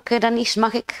de plank, Danies,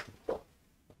 mag ik?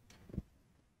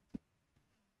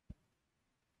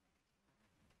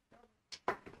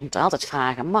 Je moet altijd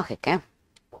vragen, mag ik, hè?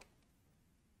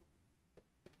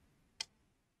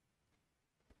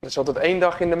 Het is altijd 1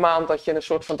 dag in de maand dat je een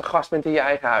soort van te gast bent in je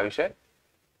eigen huis, hè?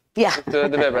 Ja. De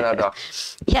webinardag.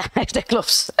 Ja, dat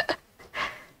klopt.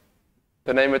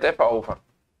 Dan nemen we het even over.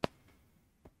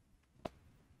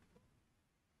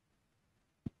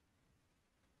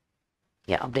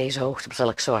 Ja, op deze hoogte zal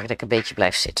ik zorgen dat ik een beetje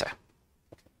blijf zitten.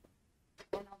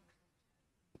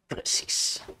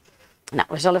 Precies. Nou,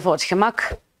 we zullen voor het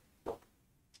gemak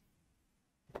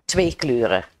 2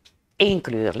 kleuren. 1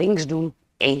 kleur links doen,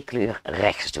 1 kleur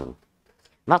rechts doen.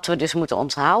 Wat we dus moeten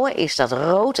onthouden is dat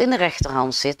rood in de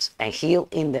rechterhand zit en geel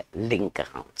in de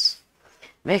linkerhand.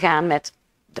 We gaan met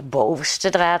de bovenste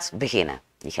draad beginnen.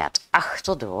 Die gaat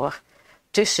achterdoor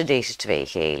tussen deze 2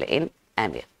 gele in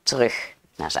en weer terug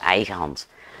naar zijn eigen hand.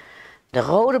 De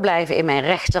rode blijven in mijn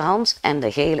rechterhand en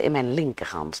de gele in mijn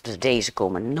linkerhand. Dus deze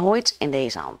komen nooit in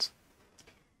deze hand.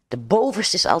 De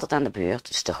bovenste is altijd aan de beurt,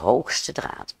 dus de hoogste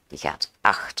draad. Die gaat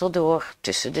achterdoor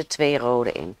tussen de 2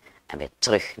 rode in en weer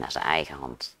terug naar zijn eigen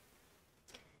hand.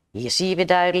 Hier zie je weer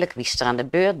duidelijk wie is er aan de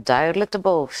beurt. Duidelijk de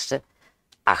bovenste.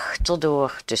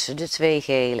 Achterdoor tussen de 2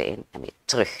 gele in en weer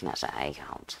terug naar zijn eigen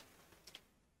hand.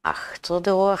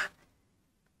 Achterdoor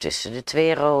tussen de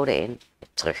 2 rode in, weer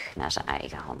terug naar zijn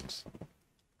eigen hand.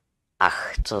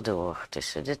 Achterdoor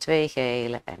tussen de 2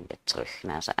 gele en weer terug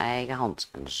naar zijn eigen hand.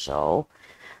 En zo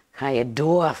ga je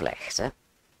doorvlechten.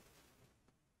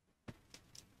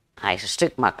 Hij is een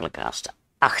stuk makkelijker als de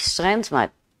achterstrand,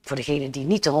 maar voor degenen die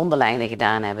niet de hondenlijnen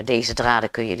gedaan hebben, deze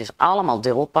draden kun je dus allemaal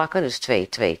dubbel pakken. Dus 2,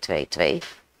 2, 2, 2. En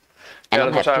Ja, dan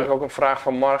dat was heb eigenlijk ook een vraag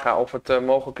van Marga of het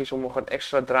mogelijk is om nog een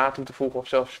extra draad toe te voegen of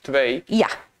zelfs 2. Ja,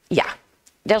 ja.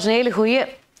 Dat is een hele goeie.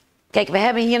 Kijk, we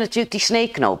hebben hier natuurlijk die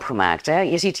sneeknoop gemaakt. Hè.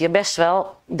 Je ziet hier best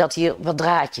wel dat hier wat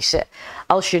draadjes. Hè.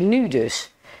 Als je nu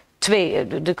dus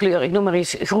de kleur, ik noem maar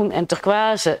iets, groen en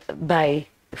turquoise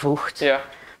bijvoegt, Ja.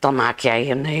 dan maak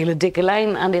jij een hele dikke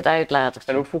lijn aan dit uitlater.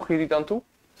 En hoe voeg je die dan toe?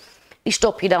 Die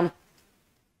stop je dan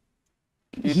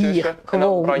Hiertussen, hier en dan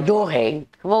gewoon brand je- doorheen.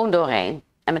 Gewoon doorheen.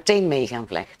 En meteen mee gaan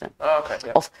vlechten. Ah, oké,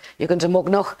 ja. Of je kunt hem ook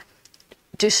nog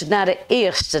tussen na de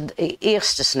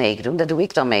eerste sneek doen. Dat doe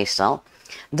ik dan meestal.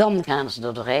 Dan gaan ze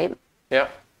er doorheen. Ja.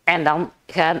 En dan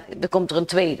komt er een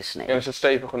tweede sneek. En dan is het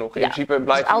stevig genoeg. In Ja, principe dat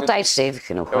blijft is hij altijd stevig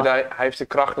genoeg. Ja, want Hoor. hij heeft de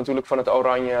kracht natuurlijk van het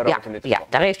oranje en rood Ja, in dit ja, geval.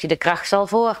 daar heeft hij de kracht al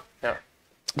voor. Ja.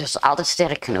 Dus altijd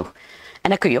sterk genoeg. En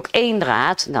dan kun je ook 1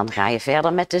 draad. En dan ga je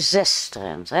verder met de 6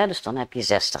 strands. Hè? Dus dan heb je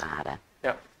 6 draden.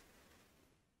 Ja.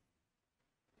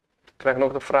 Ik krijg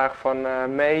nog de vraag van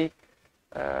May.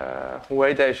 Hoe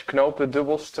heet deze knoop? De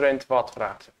dubbelstrand wat,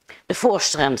 vraagt ze. De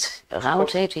voorstrand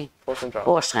round heet hij.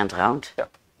 Voorstrand round. Ja.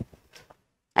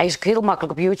 Hij is ook heel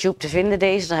makkelijk op YouTube te vinden,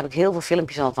 deze. Daar heb ik heel veel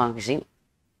filmpjes al van gezien.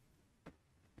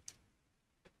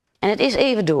 En het is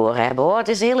even door hebben hoor. Het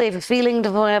is heel even feeling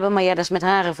ervoor hebben. Maar ja, dat is met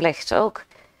harenvlecht ook.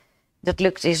 Dat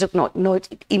lukt, is ook nooit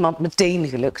iemand meteen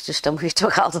gelukt. Dus dan moet je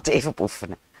toch altijd even op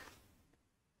oefenen.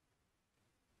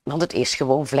 Want het is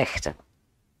gewoon vlechten.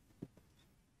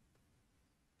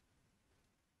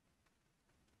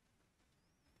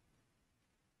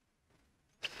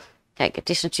 Kijk, het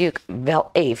is natuurlijk wel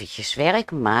eventjes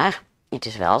werk, maar het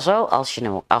is wel zo, als je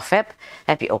hem ook af hebt,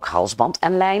 heb je ook halsband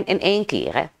en lijn in 1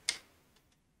 keer, hè?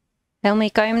 Helmy,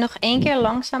 kan je hem nog 1 keer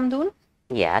langzaam doen?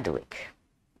 Ja, doe ik.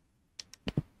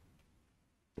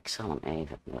 Ik zal hem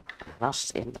even vast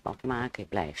in opmaken. Ik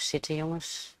blijf zitten,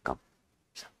 jongens. Kom.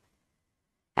 Zo.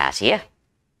 Ja, zie je?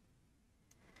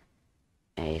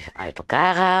 Even uit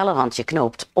elkaar halen, want je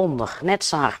knoopt onder net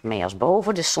zo hard mee als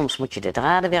boven. Dus soms moet je de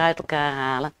draden weer uit elkaar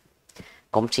halen.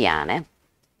 Komt hij aan, hè?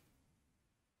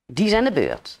 Die is aan de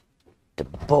beurt. De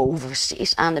bovenste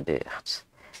is aan de beurt.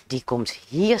 Die komt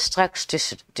hier straks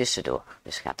tussendoor.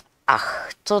 Dus gaat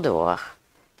achterdoor.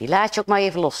 Die laat je ook maar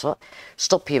even los hoor.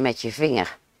 Stop je met je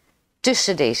vinger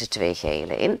tussen deze 2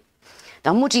 gele in.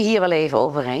 Dan moet hij hier wel even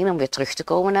overheen om weer terug te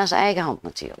komen naar zijn eigen hand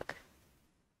natuurlijk.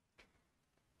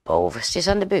 Bovenste is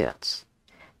aan de beurt.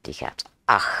 Die gaat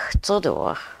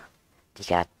achterdoor. Die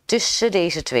gaat tussen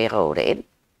deze 2 rode in.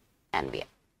 En weer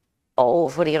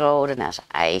over die rode naar zijn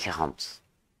eigen hand.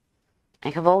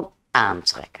 En gewoon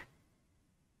aantrekken.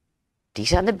 Die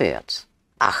is aan de beurt.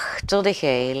 Achter de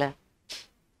gele.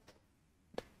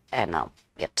 En dan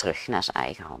weer terug naar zijn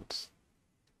eigen hand.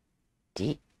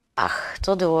 Die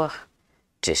achterdoor.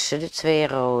 Tussen de 2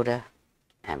 rode.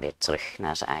 En weer terug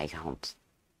naar zijn eigen hand.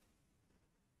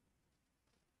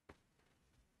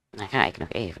 Dan ga ik nog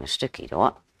even een stukje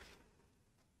door.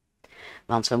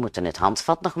 Want we moeten het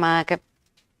handvat nog maken.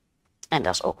 En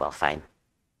dat is ook wel fijn.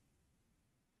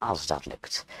 Als dat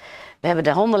lukt. We hebben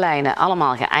de hondenlijnen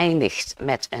allemaal geëindigd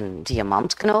met een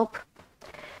diamantknoop.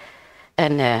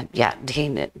 En ja,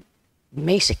 de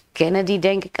meeste kennen die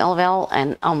denk ik al wel.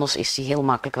 En anders is die heel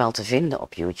makkelijk wel te vinden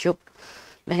op YouTube.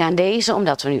 We gaan deze,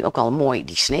 omdat we nu ook al mooi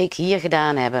die sneek hier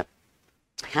gedaan hebben,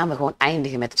 gaan we gewoon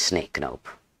eindigen met de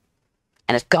sneekknoop.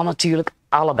 En het kan natuurlijk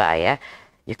allebei, hè.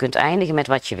 Je kunt eindigen met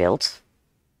wat je wilt.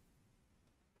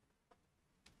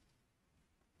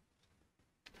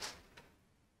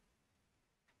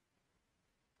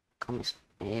 Kom eens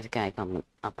even kijken, want mijn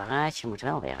apparaatje moet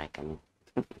wel werken nu.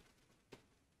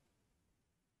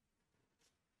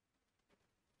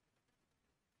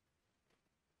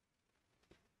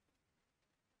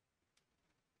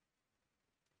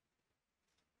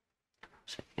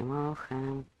 Zet je omhoog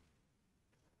gaan.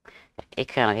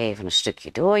 Ik ga nog even een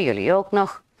stukje door, jullie ook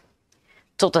nog.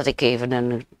 Totdat ik even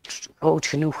een groot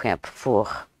genoeg heb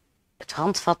voor het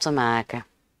handvat te maken.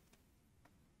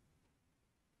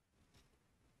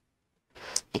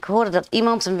 Ik hoorde dat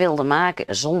iemand hem wilde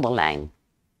maken zonder lijn.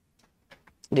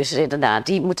 Dus inderdaad,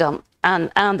 die moet dan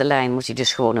aan de lijn moet hij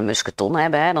dus gewoon een musketon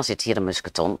hebben. Hè? Dan zit hier de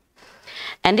musketon.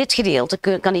 En dit gedeelte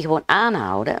kan hij gewoon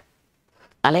aanhouden.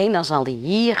 Alleen dan zal hij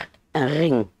hier een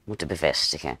ring moeten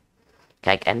bevestigen.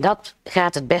 Kijk, en dat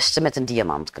gaat het beste met een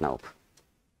diamantknoop.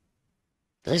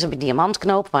 Er is een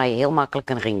diamantknoop waar je heel makkelijk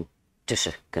een ring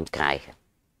tussen kunt krijgen.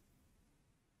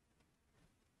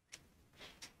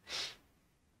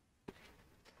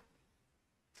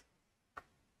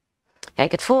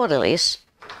 Kijk, het voordeel is,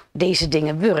 deze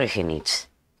dingen wurgen niet.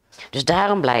 Dus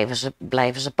daarom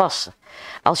blijven ze passen.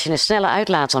 Als je een snelle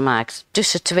uitlater maakt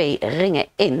tussen 2 ringen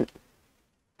in.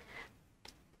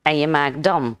 En je maakt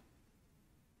dan.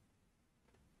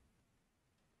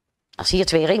 Als hier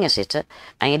 2 ringen zitten.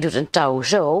 En je doet een touw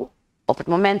zo. Op het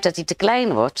moment dat hij te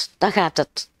klein wordt. Dan gaat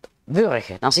het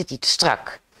wurgen. Dan zit hij te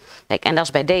strak. Kijk, en dat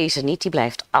is bij deze niet. Die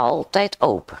blijft altijd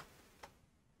open.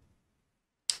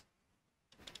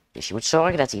 Dus je moet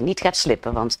zorgen dat hij niet gaat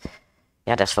slippen. Want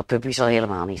ja, dat is voor puppies al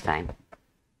helemaal niet fijn.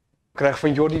 Ik krijg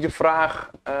van Jordi de vraag.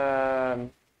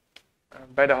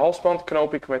 Bij de halsband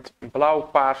knoop ik met blauw,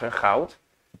 paars en goud.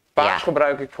 Paars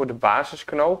gebruik ik voor de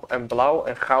basisknoop en blauw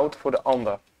en goud voor de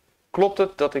ander. Klopt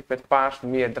het dat ik met paars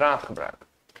meer draad gebruik?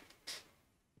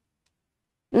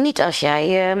 Niet als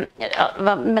jij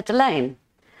met de lijn.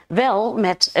 Wel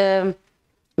met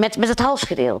het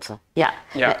halsgedeelte. Ja.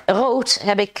 Rood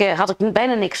had ik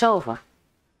bijna niks over.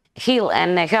 Geel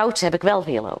en goud heb ik wel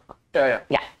veel over.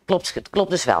 Ja, klopt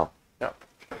dus wel. Ja.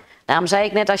 Daarom zei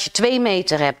ik net, als je 2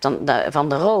 meter hebt van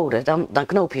de rode, dan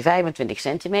knoop je 25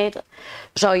 centimeter.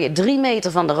 Zou je 3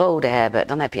 meter van de rode hebben,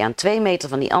 dan heb je aan 2 meter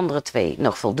van die andere 2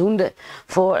 nog voldoende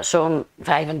voor zo'n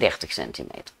 35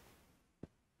 centimeter.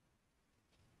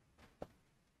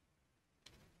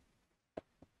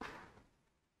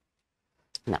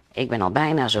 Nou, ik ben al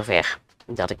bijna zover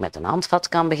dat ik met een handvat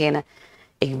kan beginnen.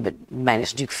 Mijn is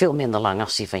natuurlijk veel minder lang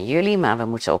als die van jullie, maar we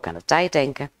moeten ook aan de tijd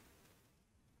denken.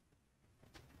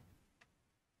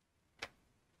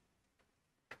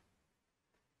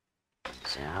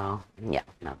 Zo, ja,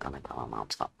 nou kan ik wel een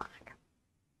handvat maken.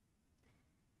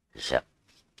 Zo.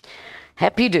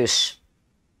 Heb je dus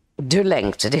de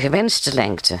lengte, de gewenste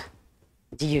lengte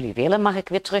die jullie willen, mag ik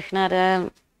weer terug naar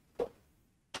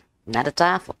de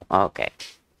tafel? Oké.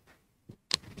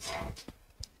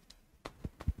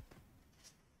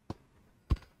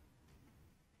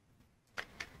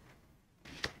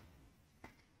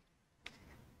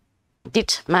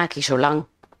 Dit maak je zo lang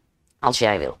als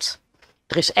jij wilt.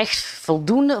 Er is echt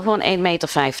voldoende voor een 1,50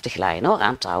 meter lijn hoor,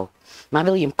 aan touw. Maar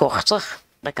wil je hem korter,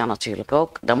 dat kan natuurlijk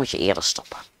ook, dan moet je eerder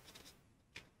stoppen.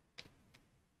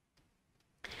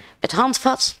 Het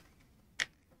handvat.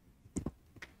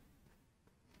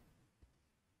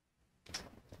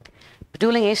 De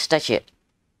bedoeling is dat je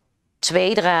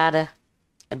 2 draden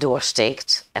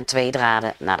doorsteekt en 2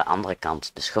 draden naar de andere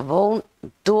kant. Dus gewoon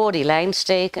door die lijn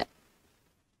steken.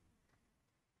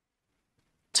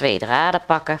 2 draden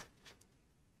pakken.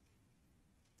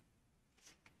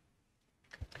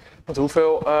 Want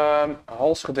hoeveel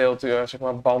halsgedeelte, zeg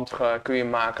maar band, kun je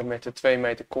maken met de 2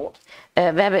 meter koord? We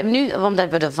hebben nu, omdat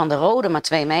we er van de rode maar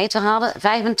 2 meter hadden,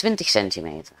 25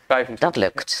 centimeter. 25. Dat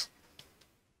lukt.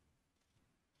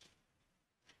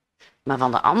 Maar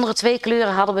van de andere 2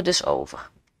 kleuren hadden we dus over.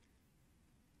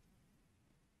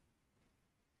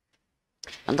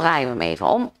 Dan draaien we hem even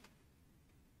om.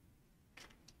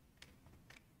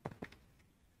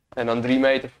 En dan 3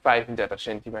 meter voor 35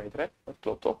 centimeter, hè? Dat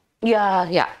klopt toch?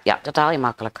 Ja, dat haal je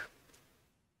makkelijk.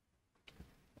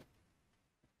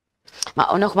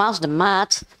 Maar nogmaals, de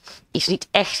maat is niet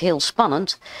echt heel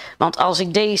spannend. Want als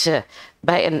ik deze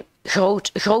bij een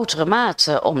grotere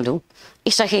maat omdoe,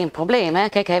 is dat geen probleem. Hè?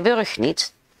 Kijk, hij wurgt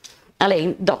niet.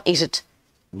 Alleen dan is het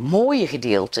mooie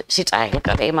gedeelte zit eigenlijk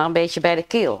alleen maar een beetje bij de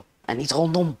keel. En niet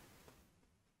rondom.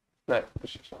 Nee,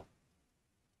 precies.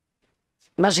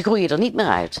 Maar ze groeien er niet meer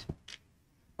uit.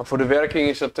 Maar voor de werking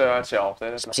is dat hetzelfde.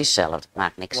 Hè? Het is precies hetzelfde,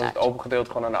 maakt niks Moet uit. het open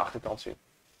gedeelte gewoon aan de achterkant zien.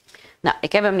 Nou,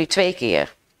 ik heb hem nu 2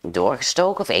 keer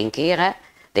doorgestoken, of 1 keer hè.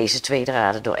 Deze 2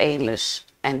 draden door 1 lus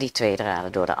en die 2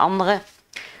 draden door de andere.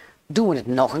 Doen we het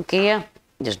nog een keer.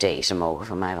 Dus deze mogen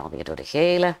van mij wel weer door de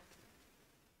gele.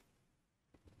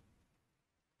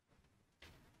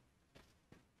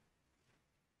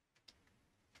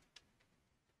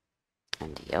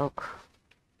 En die ook.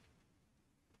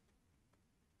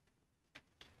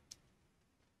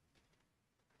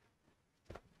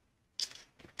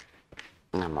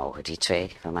 Dan mogen die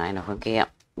 2 van mij nog een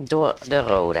keer door de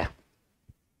rode.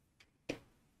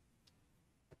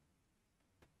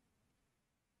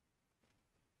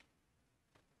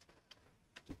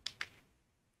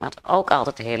 Wat ook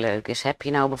altijd heel leuk is, heb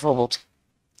je nou bijvoorbeeld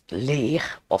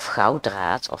leer of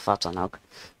gouddraad of wat dan ook,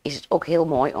 is het ook heel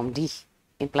mooi om die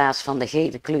in plaats van de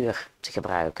gele kleur te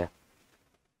gebruiken.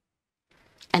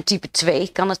 En type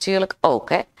 2 kan natuurlijk ook,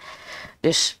 hè.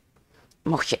 Dus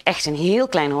mocht je echt een heel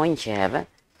klein hondje hebben,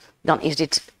 dan is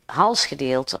dit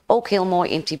halsgedeelte ook heel mooi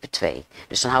in type 2.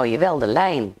 Dus dan hou je wel de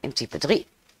lijn in type 3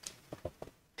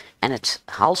 en het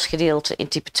halsgedeelte in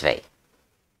type 2.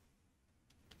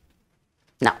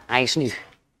 Nou, hij is nu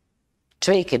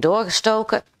 2 keer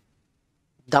doorgestoken.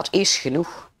 Dat is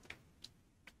genoeg.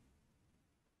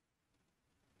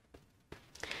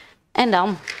 En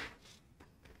dan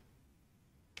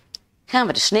gaan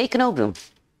we de sneeknoop doen.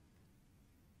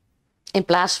 In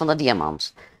plaats van de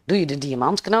diamant. Doe je de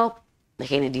diamantknoop,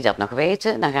 degene die dat nog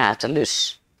weten, dan gaat de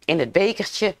lus in het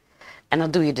bekertje. En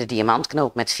dan doe je de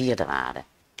diamantknoop met 4 draden.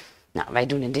 Nou, wij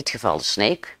doen in dit geval de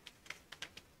sneek.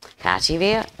 Gaat hij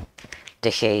weer.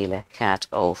 De gele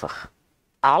gaat over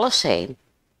alles heen.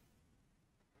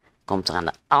 Komt er aan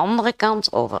de andere kant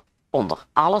onder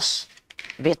alles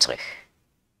weer terug.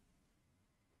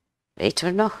 Weten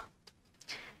we het nog?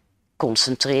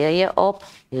 Concentreer je op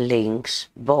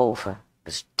linksboven.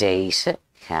 Dus deze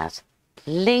gaat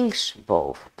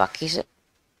linksboven. Pak je ze.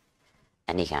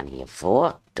 En die gaan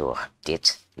hiervoor door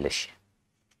dit lusje.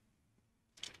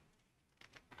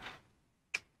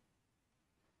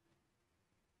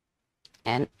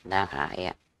 En dan ga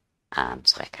je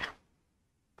aantrekken.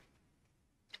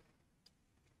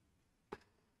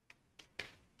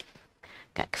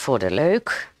 Kijk, voor de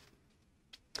leuk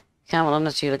gaan we er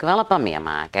natuurlijk wel een paar meer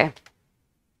maken.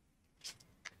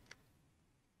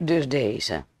 Dus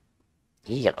deze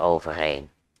hier overheen,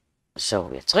 zo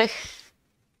weer terug.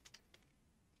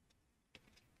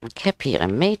 Ik heb hier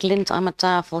een meetlint aan mijn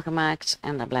tafel gemaakt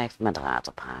en daar blijft mijn draad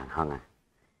op hangen.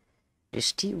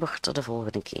 Dus die wordt er de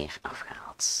volgende keer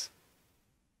afgehaald.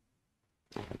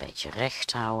 Even een beetje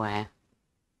recht houden. Hè.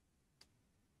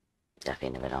 Dat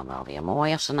vinden we dan wel weer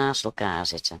mooi als ze naast elkaar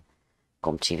zitten.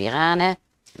 Komt hij weer aan, hè.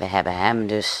 We hebben hem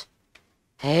dus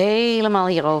helemaal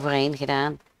hier overheen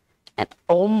gedaan. En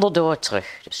onderdoor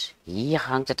terug. Dus hier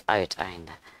hangt het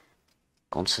uiteinde.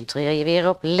 Concentreer je weer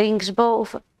op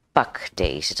linksboven. Pak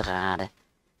deze draden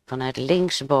vanuit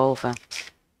linksboven.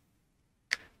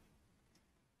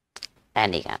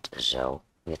 En die gaat zo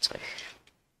weer terug.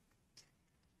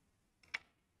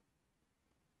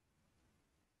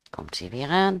 Komt hij weer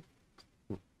aan.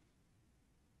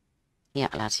 Ja,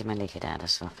 laat hij maar liggen daar, dat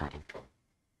is wel fijn.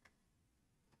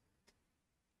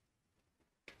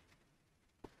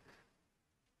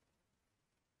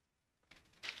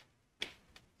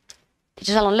 Dit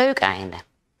is al een leuk einde.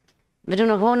 We doen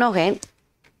er gewoon nog één.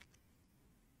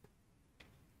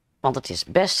 Want het is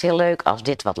best heel leuk als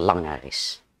dit wat langer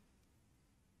is.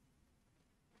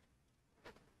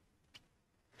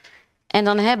 En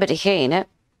dan hebben degene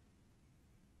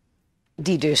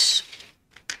die dus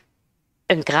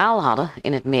een kraal hadden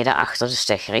in het midden achter de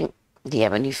stegring, die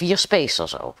hebben nu 4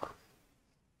 spacers over.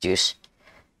 Dus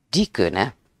die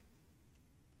kunnen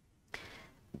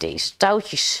deze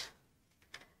touwtjes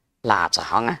laten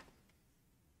hangen.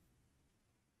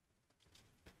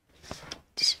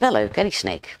 Het is wel leuk, hè, die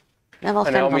sneek. En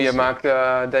Helmy, je maakt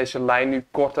deze lijn nu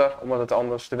korter, omdat het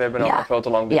anders de webinar nog veel te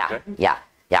lang duurt.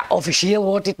 Ja, officieel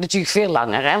wordt dit natuurlijk veel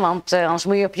langer, hè, want anders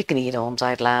moet je op je knieën de hond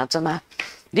uitlaten. Maar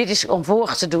dit is om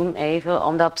voor te doen even,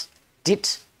 omdat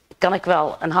dit kan ik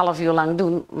wel een half uur lang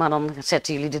doen, maar dan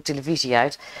zetten jullie de televisie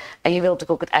uit. En je wilt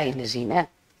ook het einde zien, hè.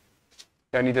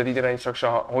 Ja, niet dat iedereen straks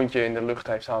zijn hondje in de lucht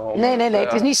heeft hangen. Nee,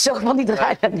 het is niet zo van die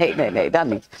draaien. Nee, dat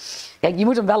niet. Kijk, je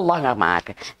moet hem wel langer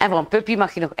maken. En voor een puppy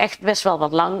mag je nog echt best wel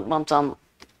wat lang, want dan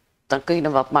kun je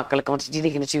hem wat makkelijker, want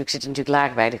die zitten natuurlijk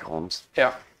laag bij de grond.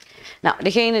 Ja. Nou,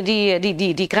 degene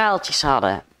die kraaltjes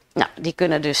hadden, nou, die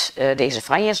kunnen dus deze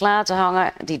franjes laten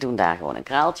hangen. Die doen daar gewoon een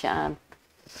kraaltje aan.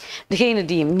 Degene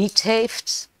die hem niet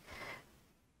heeft,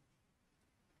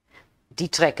 die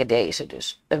trekken deze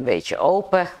dus een beetje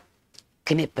open.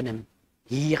 Knippen hem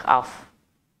hier af.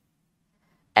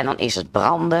 En dan is het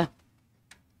branden.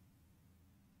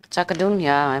 Wat zou ik het doen?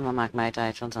 Ja, maar maakt mij het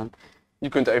uit. Want dan... Je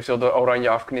kunt eventueel de oranje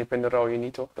afknippen en de rode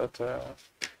niet, toch? Dat,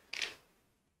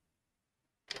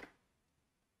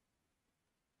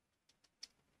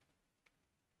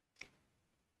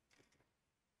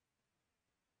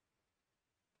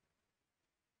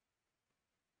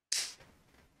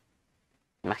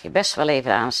 Mag je best wel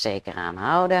even de aansteker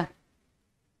aanhouden.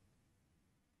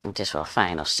 Het is wel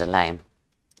fijn als de lijm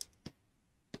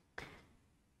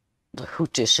er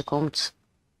goed tussen komt.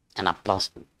 En dan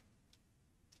plas.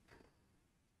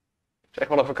 is echt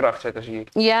wel even kracht zetten, zie ik.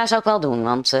 Ja, zou ik wel doen.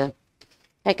 Want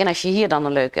kijk, en als je hier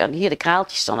dan hier de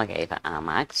kraaltjes dan nog even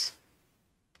aanmaakt.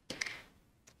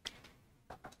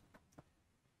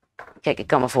 Kijk, ik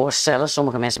kan me voorstellen,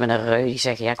 sommige mensen met een reu die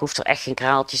zeggen, ja, ik hoef er echt geen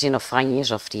kraaltjes in of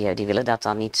franjes, of die willen dat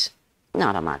dan niet.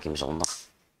 Nou, dan maak je hem zonder.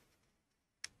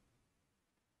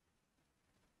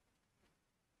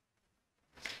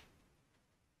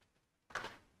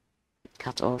 Ik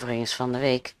had overigens van de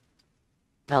week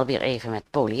wel weer even met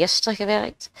polyester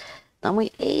gewerkt. Dan moet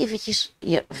je eventjes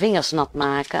je vingers nat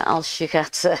maken als je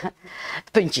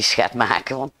puntjes gaat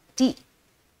maken. Want die...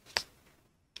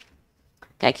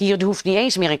 Kijk, hier hoeft niet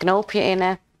eens meer een knoopje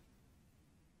in.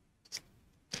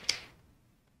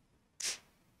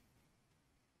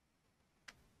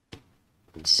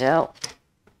 Zo.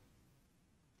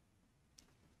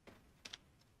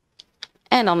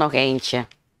 En dan nog eentje.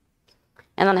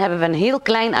 En dan hebben we een heel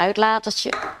klein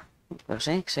uitlatertje.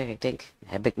 Ik denk,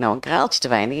 heb ik nou een kraaltje te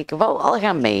weinig? Ik wou al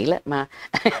gaan mailen, maar...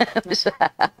 Dus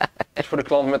voor de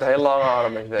klant met heel lange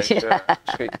armen is deze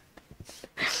geschikt.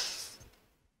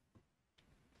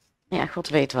 Ja, God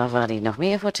weet waar die nog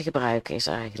meer voor te gebruiken is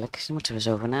eigenlijk. Dus daar moeten we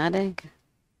zo over nadenken.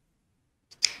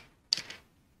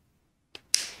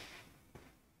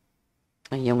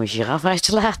 Een jonge giraf uit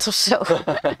te laten of zo.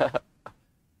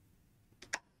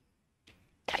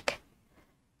 Kijk.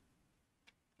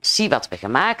 Zie wat we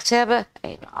gemaakt hebben.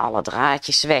 Even alle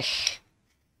draadjes weg.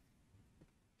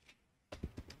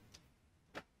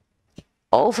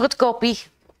 Over het koppie.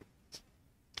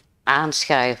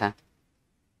 Aanschuiven.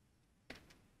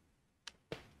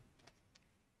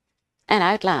 En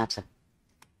uitlaten.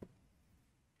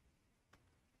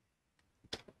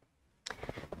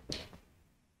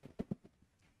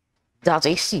 Dat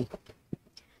is die.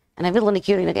 En dan wilde ik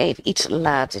jullie nog even iets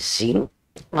laten zien.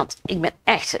 Want ik ben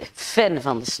echt fan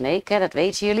van de snake, hè? Dat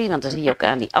weten jullie. Want dan zie je ook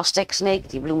aan die Aztec snake,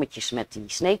 die bloemetjes met die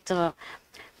snake er.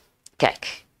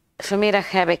 Kijk,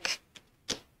 vanmiddag heb ik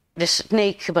de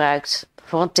snake gebruikt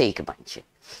voor een tekenbandje.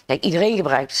 Kijk, iedereen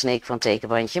gebruikt de snake voor een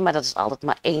tekenbandje, maar dat is altijd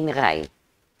maar 1 rij.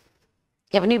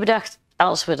 Ik heb nu bedacht,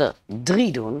 als we er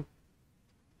 3 doen,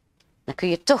 dan kun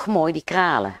je toch mooi die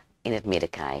kralen in het midden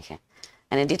krijgen.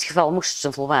 En in dit geval moest het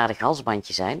een volwaardig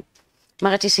halsbandje zijn.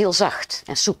 Maar het is heel zacht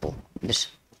en soepel.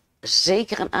 Dus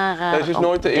zeker een aanrader. Deze is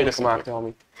nooit eerder gemaakt,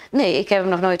 Helmy. Nee, ik heb hem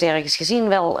nog nooit ergens gezien.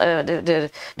 Wel de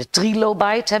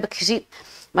trilobite heb ik gezien.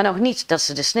 Maar nog niet dat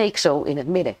ze de snake zo in het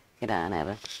midden gedaan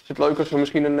hebben. Is het leuk als we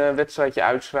misschien een wedstrijdje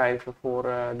uitschrijven voor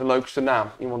de leukste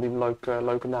naam? Iemand die een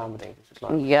leuke naam bedenkt. Is het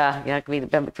leuk? Ja, ik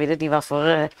weet het niet wat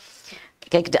voor...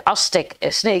 Kijk, de Aztec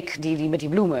snake, die met die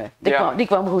bloemen, die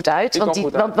kwam goed uit.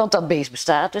 Want dat beest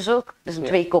bestaat dus ook. Dat is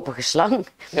een 2-koppige slang.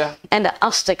 Ja. En de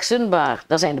Aztec sunbar,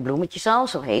 daar zijn de bloemetjes al,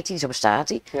 zo heet die, zo bestaat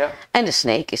die. Ja. En de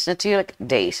snake is natuurlijk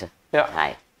deze. Ja.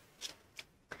 Hij.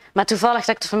 Maar toevallig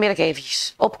dat ik er vanmiddag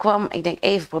eventjes opkwam, ik denk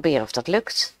even proberen of dat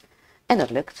lukt. En dat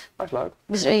lukt. Dat is leuk.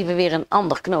 Dus even weer een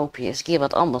ander knoopje, eens een keer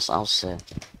wat anders als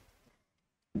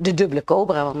de dubbele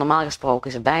cobra. Want normaal gesproken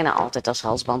is het bijna altijd als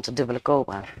halsband de dubbele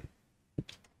cobra.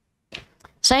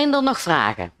 Zijn er nog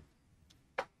vragen?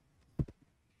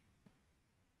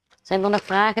 Zijn er nog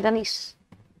vragen, Danies?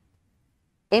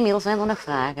 Emiel, zijn er nog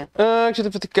vragen? Ik zit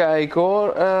even te kijken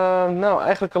hoor. Nou,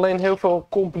 eigenlijk alleen heel veel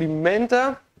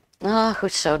complimenten. Ah,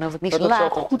 goed zo, dan hoef ik niet Dat zo het zo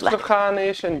laat. goed gegaan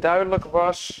is en duidelijk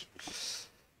was.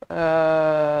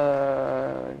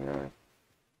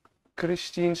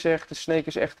 Christine zegt, de snake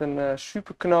is echt een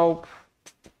superknoop.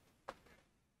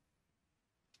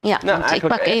 Ja, Nou, want ik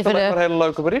pak echt even een hele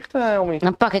leuke berichten, Helmy.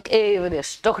 Dan pak ik even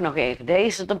dus toch nog even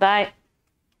deze erbij.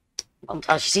 Want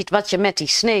als je ziet wat je met die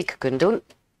snake kunt doen.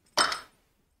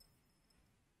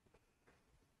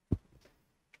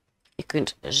 Je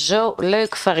kunt zo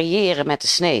leuk variëren met de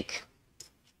snake.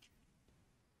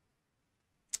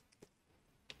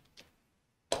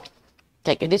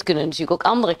 Kijk, en dit kunnen natuurlijk ook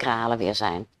andere kralen weer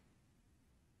zijn.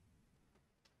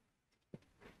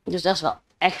 Dus dat is wel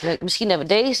echt leuk. Misschien dat we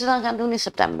deze dan gaan doen in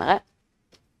september, hè?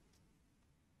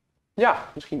 Ja,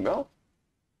 misschien wel.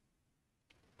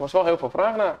 Er was wel heel veel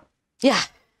vraag naar. Ja,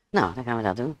 nou, dan gaan we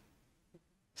dat doen.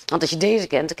 Want als je deze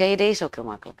kent, dan ken je deze ook heel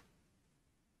makkelijk.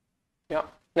 Ja,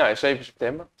 ja, 7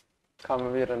 september gaan we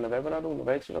weer een webinar doen, dan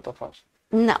weet je dat alvast.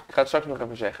 Nou, Ik ga het straks nog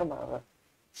even zeggen, maar...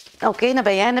 oké, dan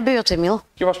ben jij aan de beurt, Emiel.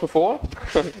 Je was me voor.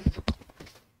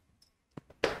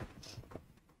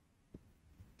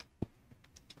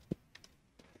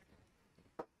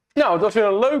 Nou, het was weer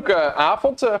een leuke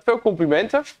avond. Veel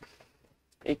complimenten.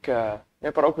 Ik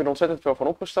heb er ook weer ontzettend veel van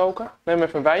opgestoken. Neem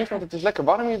even een wijntje, want het is lekker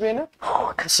warm hier binnen. Oh,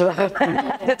 ik was warm.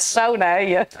 Het sauna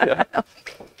hier. Ja.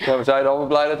 Ja, we zeiden al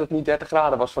blij dat het niet 30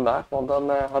 graden was vandaag, want dan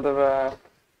hadden we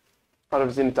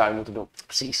het in de tuin moeten doen.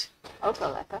 Precies. Ook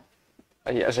wel lekker.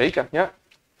 Ja, zeker, ja.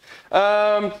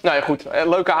 Nou ja, goed.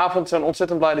 Leuke avond. We zijn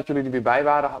ontzettend blij dat jullie er weer bij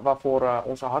waren. Waarvoor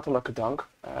onze hartelijke dank.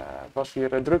 Het was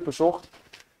weer druk bezocht.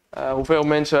 Hoeveel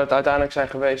mensen het uiteindelijk zijn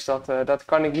geweest, dat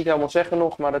kan ik niet helemaal zeggen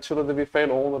nog. Maar dat zullen er weer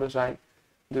vele honderden zijn.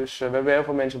 Dus we hebben heel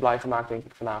veel mensen blij gemaakt, denk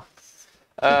ik, vanavond.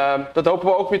 Dat hopen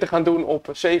we ook weer te gaan doen op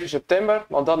 7 september.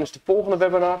 Want dan is de volgende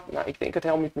webinar. Nou, ik denk dat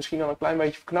Helmy het misschien al een klein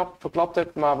beetje verklapt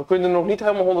heeft. Maar we kunnen er nog niet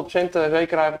helemaal 100%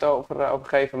 zekerheid over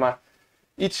geven. Maar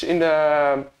iets in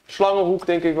de slangenhoek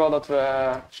denk ik wel dat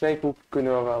we, sneekhoek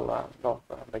kunnen we wel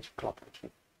een beetje klappen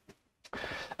misschien.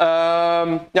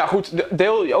 Ja goed,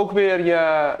 deel ook weer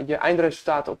je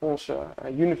eindresultaten op onze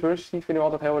university, vinden we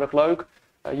altijd heel erg leuk.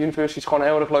 University is gewoon een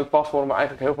heel erg leuk platform waar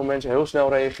eigenlijk heel veel mensen heel snel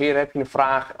reageren. Heb je een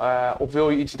vraag of wil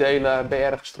je iets delen, ben je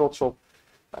ergens trots op?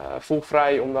 Voel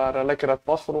vrij om daar lekker dat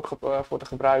platform voor te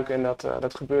gebruiken en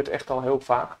dat gebeurt echt al heel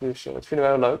vaak, dus dat vinden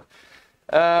we heel leuk.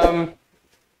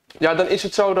 Ja, dan is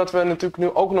het zo dat we natuurlijk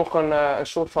nu ook nog een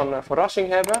soort van verrassing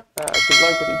hebben. Ik vind het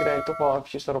leuk dat iedereen toch wel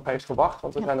eventjes daarop heeft gewacht,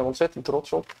 want we zijn er ontzettend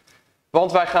trots op.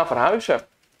 Want wij gaan verhuizen.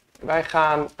 Wij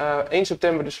gaan 1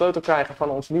 september de sleutel krijgen van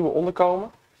ons nieuwe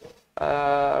onderkomen.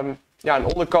 Ja, een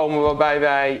onderkomen waarbij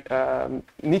wij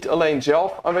niet alleen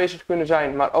zelf aanwezig kunnen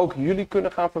zijn, maar ook jullie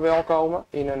kunnen gaan verwelkomen.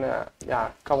 In een, ja,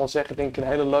 ik kan wel zeggen, denk ik een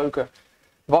hele leuke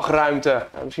wachtruimte.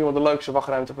 Misschien wel de leukste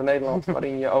wachtruimte van Nederland,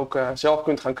 waarin je ook zelf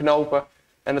kunt gaan knopen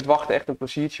en het wachten echt een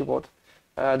pleziertje wordt.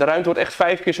 De ruimte wordt echt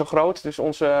 5 keer zo groot, dus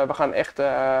we gaan echt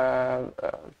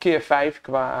keer 5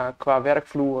 qua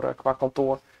werkvloer, qua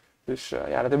kantoor. Dus ja, dat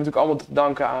hebben we natuurlijk allemaal te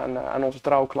danken aan onze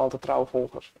trouwe klanten, trouwe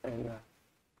volgers. En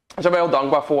daar zijn we heel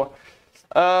dankbaar voor.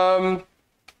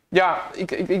 Ja,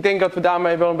 ik denk dat we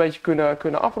daarmee wel een beetje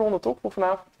kunnen afronden, toch, voor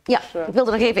vanavond? Ja, Dus, ik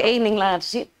wilde nog even één ding laten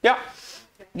zien. Ja.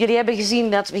 Jullie hebben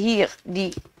gezien dat we hier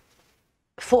die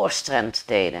voorstrand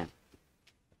deden.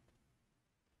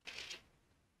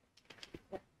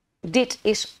 Dit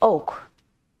is ook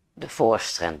de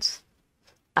voorstrand.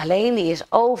 Alleen die is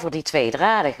over die 2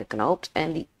 draden geknoopt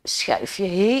en die schuif je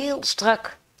heel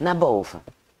strak naar boven.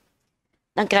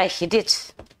 Dan krijg je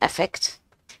dit effect.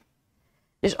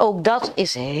 Dus ook dat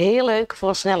is heel leuk voor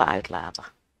een snelle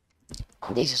uitlater.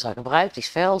 Deze is al gebruikt, die is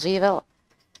vuil, zie je wel.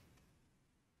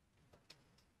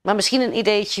 Maar misschien een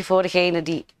ideetje voor degene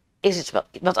die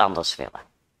wat anders willen.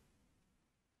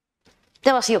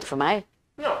 Dat was die ook voor mij.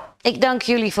 Ja. Ik dank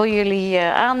jullie voor jullie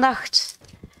aandacht.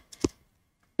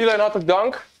 Jullie hartelijk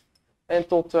dank. En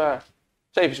tot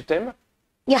 7 september.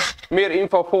 Ja. Meer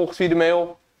info volgt via de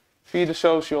mail, via de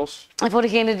socials. En voor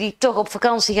degenen die toch op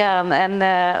vakantie gaan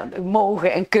en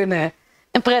mogen en kunnen,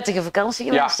 een prettige vakantie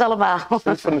gewenst allemaal.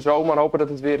 Niet van de zomer, hopen dat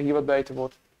het weer hier wat beter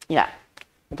wordt. Ja.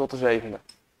 En tot de 7e.